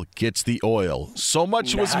wheel gets the oil. So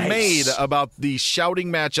much was made about the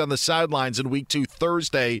shouting match on the sidelines in week 2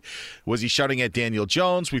 Thursday. Was he shouting at Daniel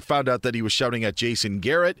Jones? We found out that he was shouting at Jason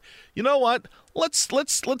Garrett. You know what? Let's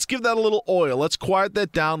give that a little oil. Let's quiet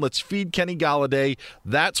that down. Let's feed Kenny Golladay.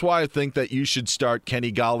 That's why I think that you should start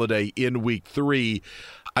Kenny Golladay in week 3.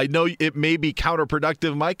 I know it may be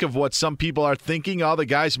counterproductive, Mike, of what some people are thinking. Oh, the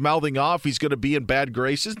guy's mouthing off. He's going to be in bad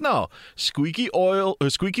graces. No. Squeaky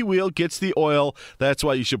wheel gets the oil. That's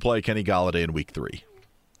why you should play Kenny Golladay in Week 3.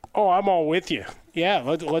 Oh, I'm all with you. Yeah,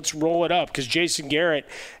 let's roll it up because Jason Garrett,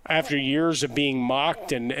 after years of being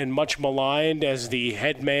mocked and much maligned as the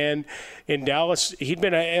head man in Dallas, he'd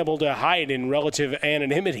been able to hide in relative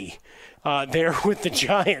anonymity there with the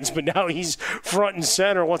Giants, but now he's front and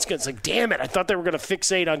center. It's like, damn it, I thought they were going to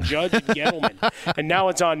fixate on Judge and Gettleman, and now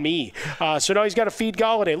it's on me. So now he's got to feed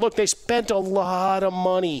Golladay. Look, they spent a lot of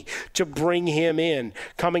money to bring him in,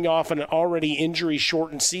 coming off an already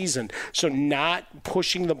injury-shortened season, so not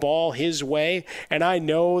pushing the ball his way. And I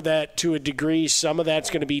know that to a degree, some of that's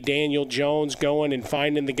going to be Daniel Jones going and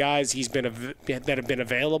finding the guys that have been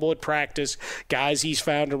available at practice, guys he's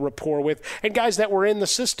found a rapport with, and guys that were in the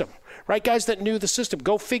system. Right, guys that knew the system.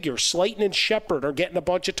 Go figure. Slayton and Shepard are getting a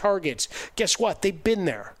bunch of targets. Guess what? They've been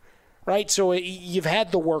there. Right? So you've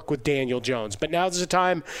had the work with Daniel Jones. But now's the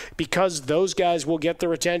time, because those guys will get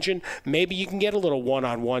their attention, maybe you can get a little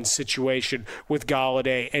one-on-one situation with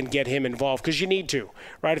Golladay and get him involved, because you need to.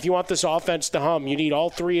 Right? If you want this offense to hum, you need all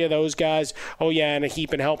three of those guys. Oh, yeah, and a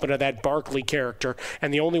heap and helping of that Barkley character.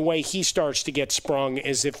 And the only way he starts to get sprung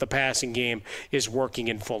is if the passing game is working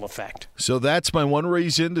in full effect. So that's my one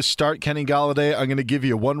reason to start Kenny Golladay. I'm going to give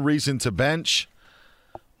you one reason to bench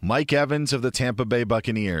Mike Evans of the Tampa Bay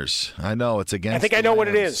Buccaneers. I know it's against. I think I know what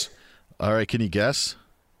it is. All right, can you guess?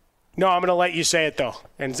 No, I'm going to let you say it, though,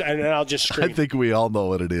 and I'll just scream. I think we all know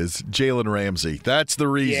what it is. Jalen Ramsey. That's the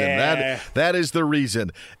reason. Yeah. That is the reason.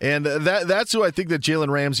 And that's who I think that Jalen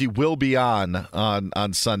Ramsey will be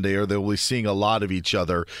on Sunday, or they'll be seeing a lot of each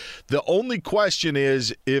other. The only question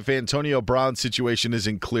is, if Antonio Brown's situation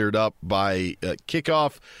isn't cleared up by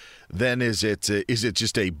kickoff, then is it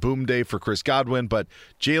just a boom day for Chris Godwin? But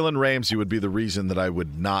Jalen Ramsey would be the reason that I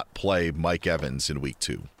would not play Mike Evans in Week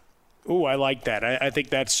 2. Ooh, I like that. I think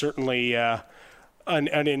that's certainly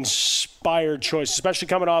an inspired choice, especially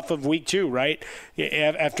coming off of Week 2, right?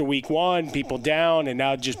 After Week 1, people down, and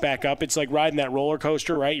now just back up. It's like riding that roller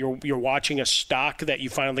coaster, right? You're watching a stock that you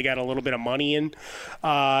finally got a little bit of money in,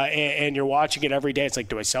 and you're watching it every day. It's like,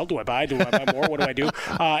 do I sell? Do I buy? Do I buy more? What do I do?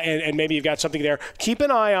 And maybe you've got something there. Keep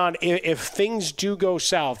an eye on if things do go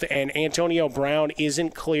south and Antonio Brown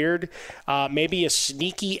isn't cleared, maybe a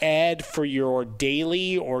sneaky ad for your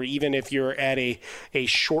daily, or even if you're at a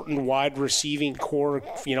shortened wide receiving core,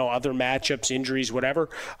 other matchups, injuries, whatever,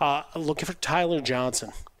 looking for Tyler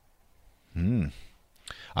Johnson.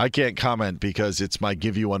 I can't comment because it's my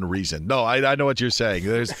give you one reason. No, I know what you're saying.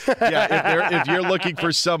 If you're looking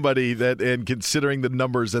for somebody that, and considering the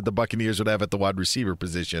numbers that the Buccaneers would have at the wide receiver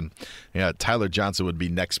position, Tyler Johnson would be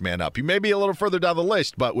next man up. He may be a little further down the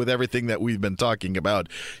list, but with everything that we've been talking about,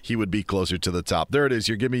 he would be closer to the top. There it is.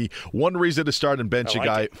 You're giving me one reason to start and bench a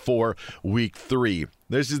guy for Week 3.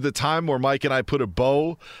 This is the time where Mike and I put a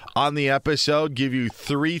bow on the episode, give you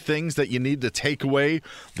 3 things that you need to take away.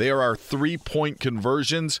 They are our 3-point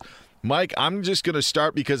conversions. Mike, I'm just going to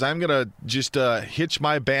start because I'm going to just hitch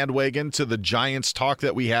my bandwagon to the Giants talk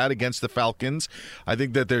that we had against the Falcons. I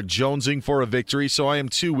think that they're jonesing for a victory, so I am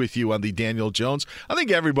too with you on the Daniel Jones. I think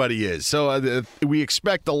everybody is. So we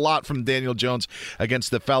expect a lot from Daniel Jones against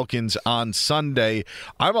the Falcons on Sunday.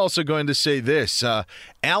 I'm also going to say this.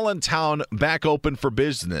 Allentown back open for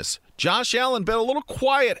business. Josh Allen been a little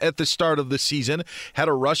quiet at the start of the season. Had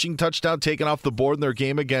a rushing touchdown taken off the board in their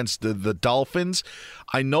game against the Dolphins.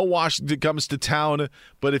 I know Washington comes to town,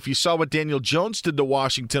 but if you saw what Daniel Jones did to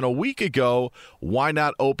Washington a week ago, why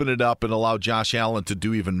not open it up and allow Josh Allen to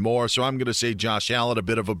do even more? So I'm going to say Josh Allen, a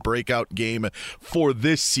bit of a breakout game for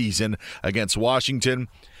this season against Washington.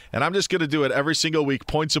 And I'm just going to do it every single week.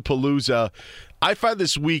 Points of Palooza. I find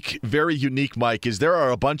this week very unique, Mike, is there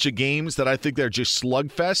are a bunch of games that I think they're just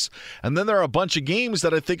slugfests, and then there are a bunch of games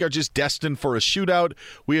that I think are just destined for a shootout.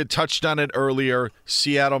 We had touched on it earlier,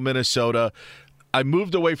 Seattle, Minnesota. I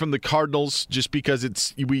moved away from the Cardinals just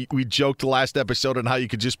because we joked the last episode on how you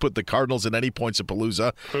could just put the Cardinals in any Points of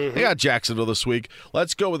Palooza. They got Jacksonville this week.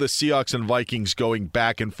 Let's go with the Seahawks and Vikings going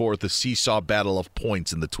back and forth, the seesaw battle of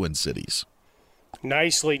points in the Twin Cities.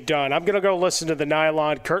 Nicely done. I'm going to go listen to the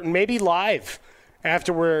Nylon Curtain, maybe live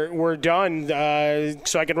after we're done,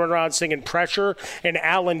 so I can run around singing Pressure and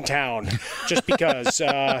Allentown, just because,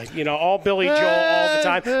 all Billy Joel all the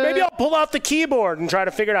time. Maybe I'll pull out the keyboard and try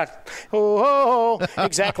to figure it out. Oh,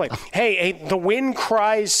 exactly. Hey, the wind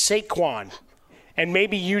cries Saquon. And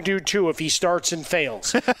maybe you do too if he starts and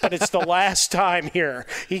fails. But it's the last time here.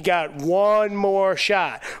 He got one more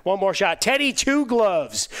shot. Teddy Two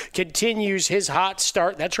Gloves continues his hot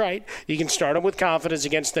start. That's right. You can start him with confidence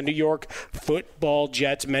against the New York Football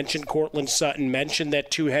Jets. Mentioned Cortland Sutton. Mentioned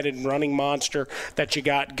that two-headed running monster that you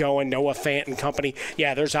got going, Noah Fant and company.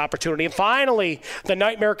 Yeah, there's opportunity. And finally, the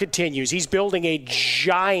nightmare continues. He's building a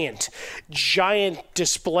giant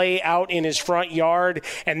display out in his front yard.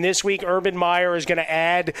 And this week, Urban Meyer is going to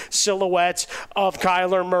add silhouettes of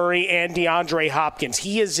Kyler Murray and DeAndre Hopkins.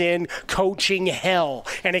 He is in coaching hell,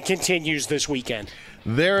 and it continues this weekend.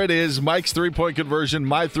 There it is, Mike's three-point conversion,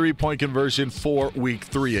 my three-point conversion for Week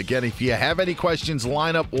 3. Again, if you have any questions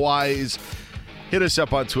lineup-wise, hit us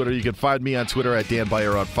up on Twitter. You can find me on Twitter at Dan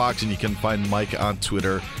Beyer on Fox, and you can find Mike on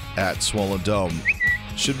Twitter at Swollen Dome.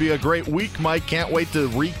 Should be a great week, Mike. Can't wait to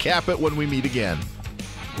recap it when we meet again.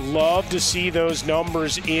 Love to see those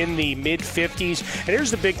numbers in the mid-50s. And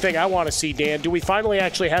here's the big thing I want to see, Dan. Do we finally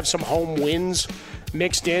actually have some home wins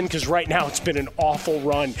mixed in? Because right now it's been an awful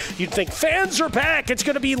run. You'd think fans are back, it's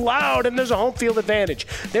going to be loud, and there's a home field advantage.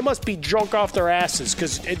 They must be drunk off their asses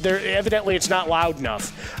because evidently it's not loud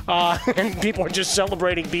enough. And people are just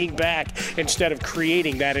celebrating being back instead of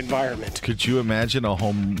creating that environment. Could you imagine a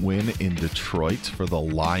home win in Detroit for the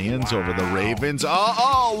Lions over the Ravens?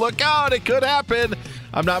 Oh, look out, it could happen.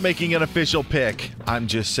 I'm not making an official pick. I'm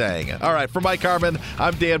just saying it. All right, for Mike Harmon,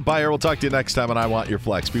 I'm Dan Beyer. We'll talk to you next time on I Want Your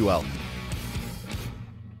Flex. Be well.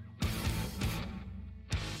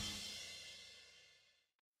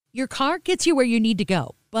 Your car gets you where you need to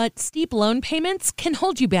go, but steep loan payments can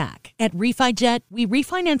hold you back. At RefiJet, we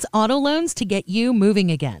refinance auto loans to get you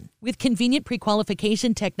moving again. With convenient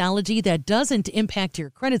pre-qualification technology that doesn't impact your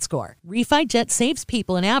credit score, RefiJet saves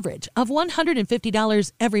people an average of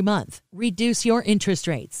 $150 every month. Reduce your interest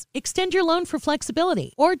rates, extend your loan for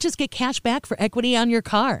flexibility, or just get cash back for equity on your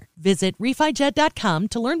car. Visit RefiJet.com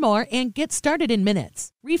to learn more and get started in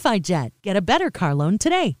minutes. RefiJet, get a better car loan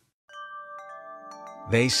today.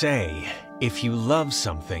 They say, if you love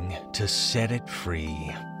something, to set it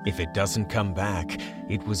free. If it doesn't come back,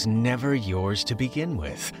 it was never yours to begin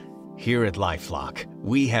with. Here at LifeLock,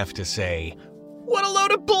 we have to say, what a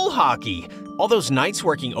load of bull hockey! All those nights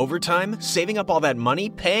working overtime, saving up all that money,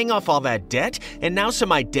 paying off all that debt, and now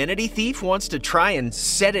some identity thief wants to try and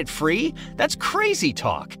set it free? That's crazy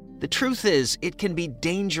talk. The truth is, it can be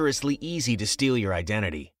dangerously easy to steal your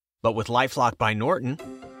identity. But with LifeLock by Norton,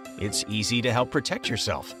 it's easy to help protect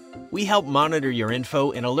yourself. We help monitor your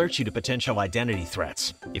info and alert you to potential identity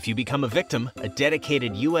threats. If you become a victim, a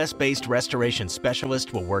dedicated U.S.-based restoration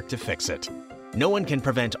specialist will work to fix it. No one can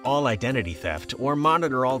prevent all identity theft or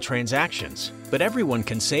monitor all transactions, but everyone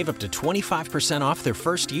can save up to 25% off their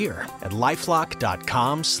first year at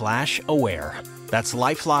LifeLock.com/aware. That's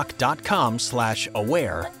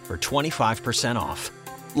LifeLock.com/aware for 25% off.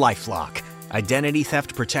 LifeLock. Identity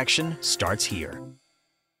theft protection starts here.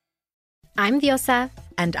 I'm Diosa.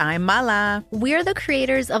 And I'm Mala. We're the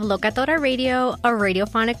creators of Locatora Radio, a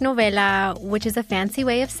radiophonic novela, which is a fancy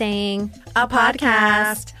way of saying a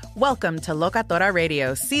podcast. Welcome to Locatora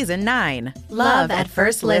Radio Season 9. Love at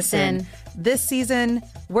First Listen. This season,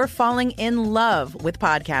 we're falling in love with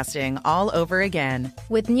podcasting all over again.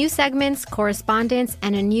 With new segments, correspondence,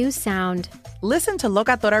 and a new sound. Listen to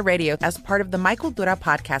Locatora Radio as part of the My Cultura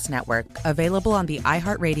Podcast Network, available on the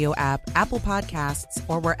iHeartRadio app, Apple Podcasts,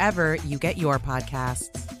 or wherever you get your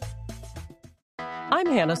podcasts. I'm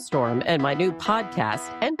Hannah Storm, and my new podcast,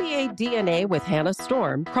 NBA DNA with Hannah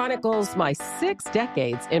Storm, chronicles my 6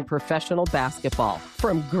 decades in professional basketball.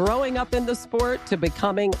 From growing up in the sport to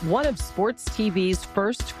becoming one of sports TV's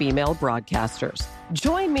first female broadcasters.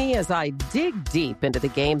 Join me as I dig deep into the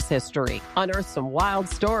game's history, unearth some wild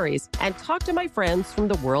stories, and talk to my friends from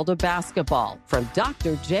the world of basketball, from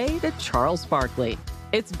Dr. J to Charles Barkley.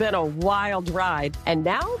 It's been a wild ride, and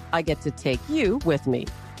now I get to take you with me.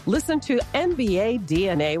 Listen to NBA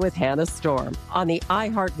DNA with Hannah Storm on the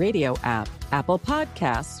iHeartRadio app, Apple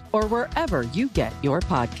Podcasts, or wherever you get your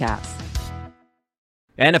podcasts.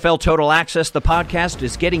 NFL Total Access, the podcast,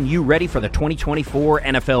 is getting you ready for the 2024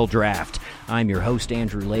 NFL Draft. I'm your host,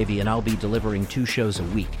 Andrew Levy, and I'll be delivering 2 shows a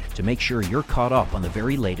week to make sure you're caught up on the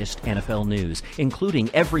very latest NFL news,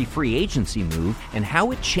 including every free agency move and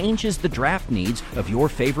how it changes the draft needs of your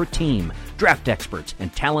favorite team. Draft experts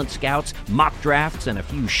and talent scouts, mock drafts, and a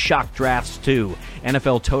few shock drafts, too.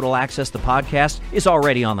 NFL Total Access, the podcast, is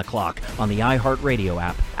already on the clock on the iHeartRadio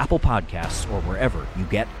app, Apple Podcasts, or wherever you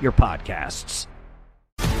get your podcasts.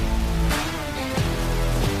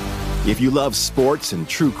 If you love sports and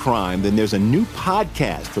true crime, then there's a new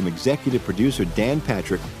podcast from executive producer Dan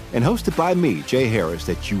Patrick and hosted by me, Jay Harris,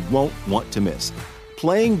 that you won't want to miss.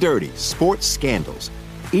 Playing Dirty: Sports Scandals.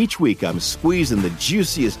 Each week, I'm squeezing the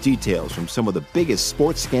juiciest details from some of the biggest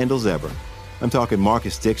sports scandals ever. I'm talking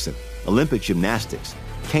Marcus Dixon, Olympic gymnastics,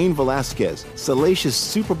 Cain Velasquez, salacious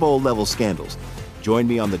Super Bowl-level scandals. Join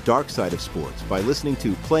me on the dark side of sports by listening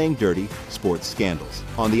to Playing Dirty: Sports Scandals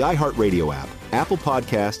on the iHeartRadio app, Apple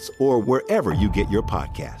Podcasts, or wherever you get your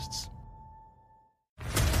podcasts.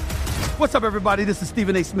 What's up, everybody? This is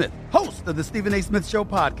Stephen A. Smith, host of the Stephen A. Smith Show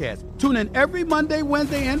podcast. Tune in every Monday,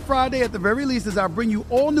 Wednesday, and Friday at the very least as I bring you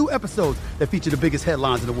all new episodes that feature the biggest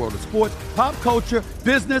headlines in the world of sports, pop culture,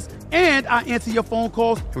 business, and I answer your phone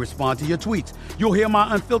calls and respond to your tweets. You'll hear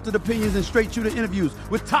my unfiltered opinions and straight-shooter interviews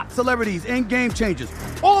with top celebrities and game changers.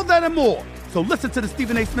 All that and more. So listen to the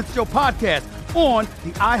Stephen A. Smith Show podcast on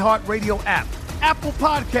the iHeartRadio app, Apple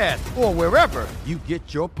Podcasts, or wherever you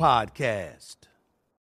get your podcasts.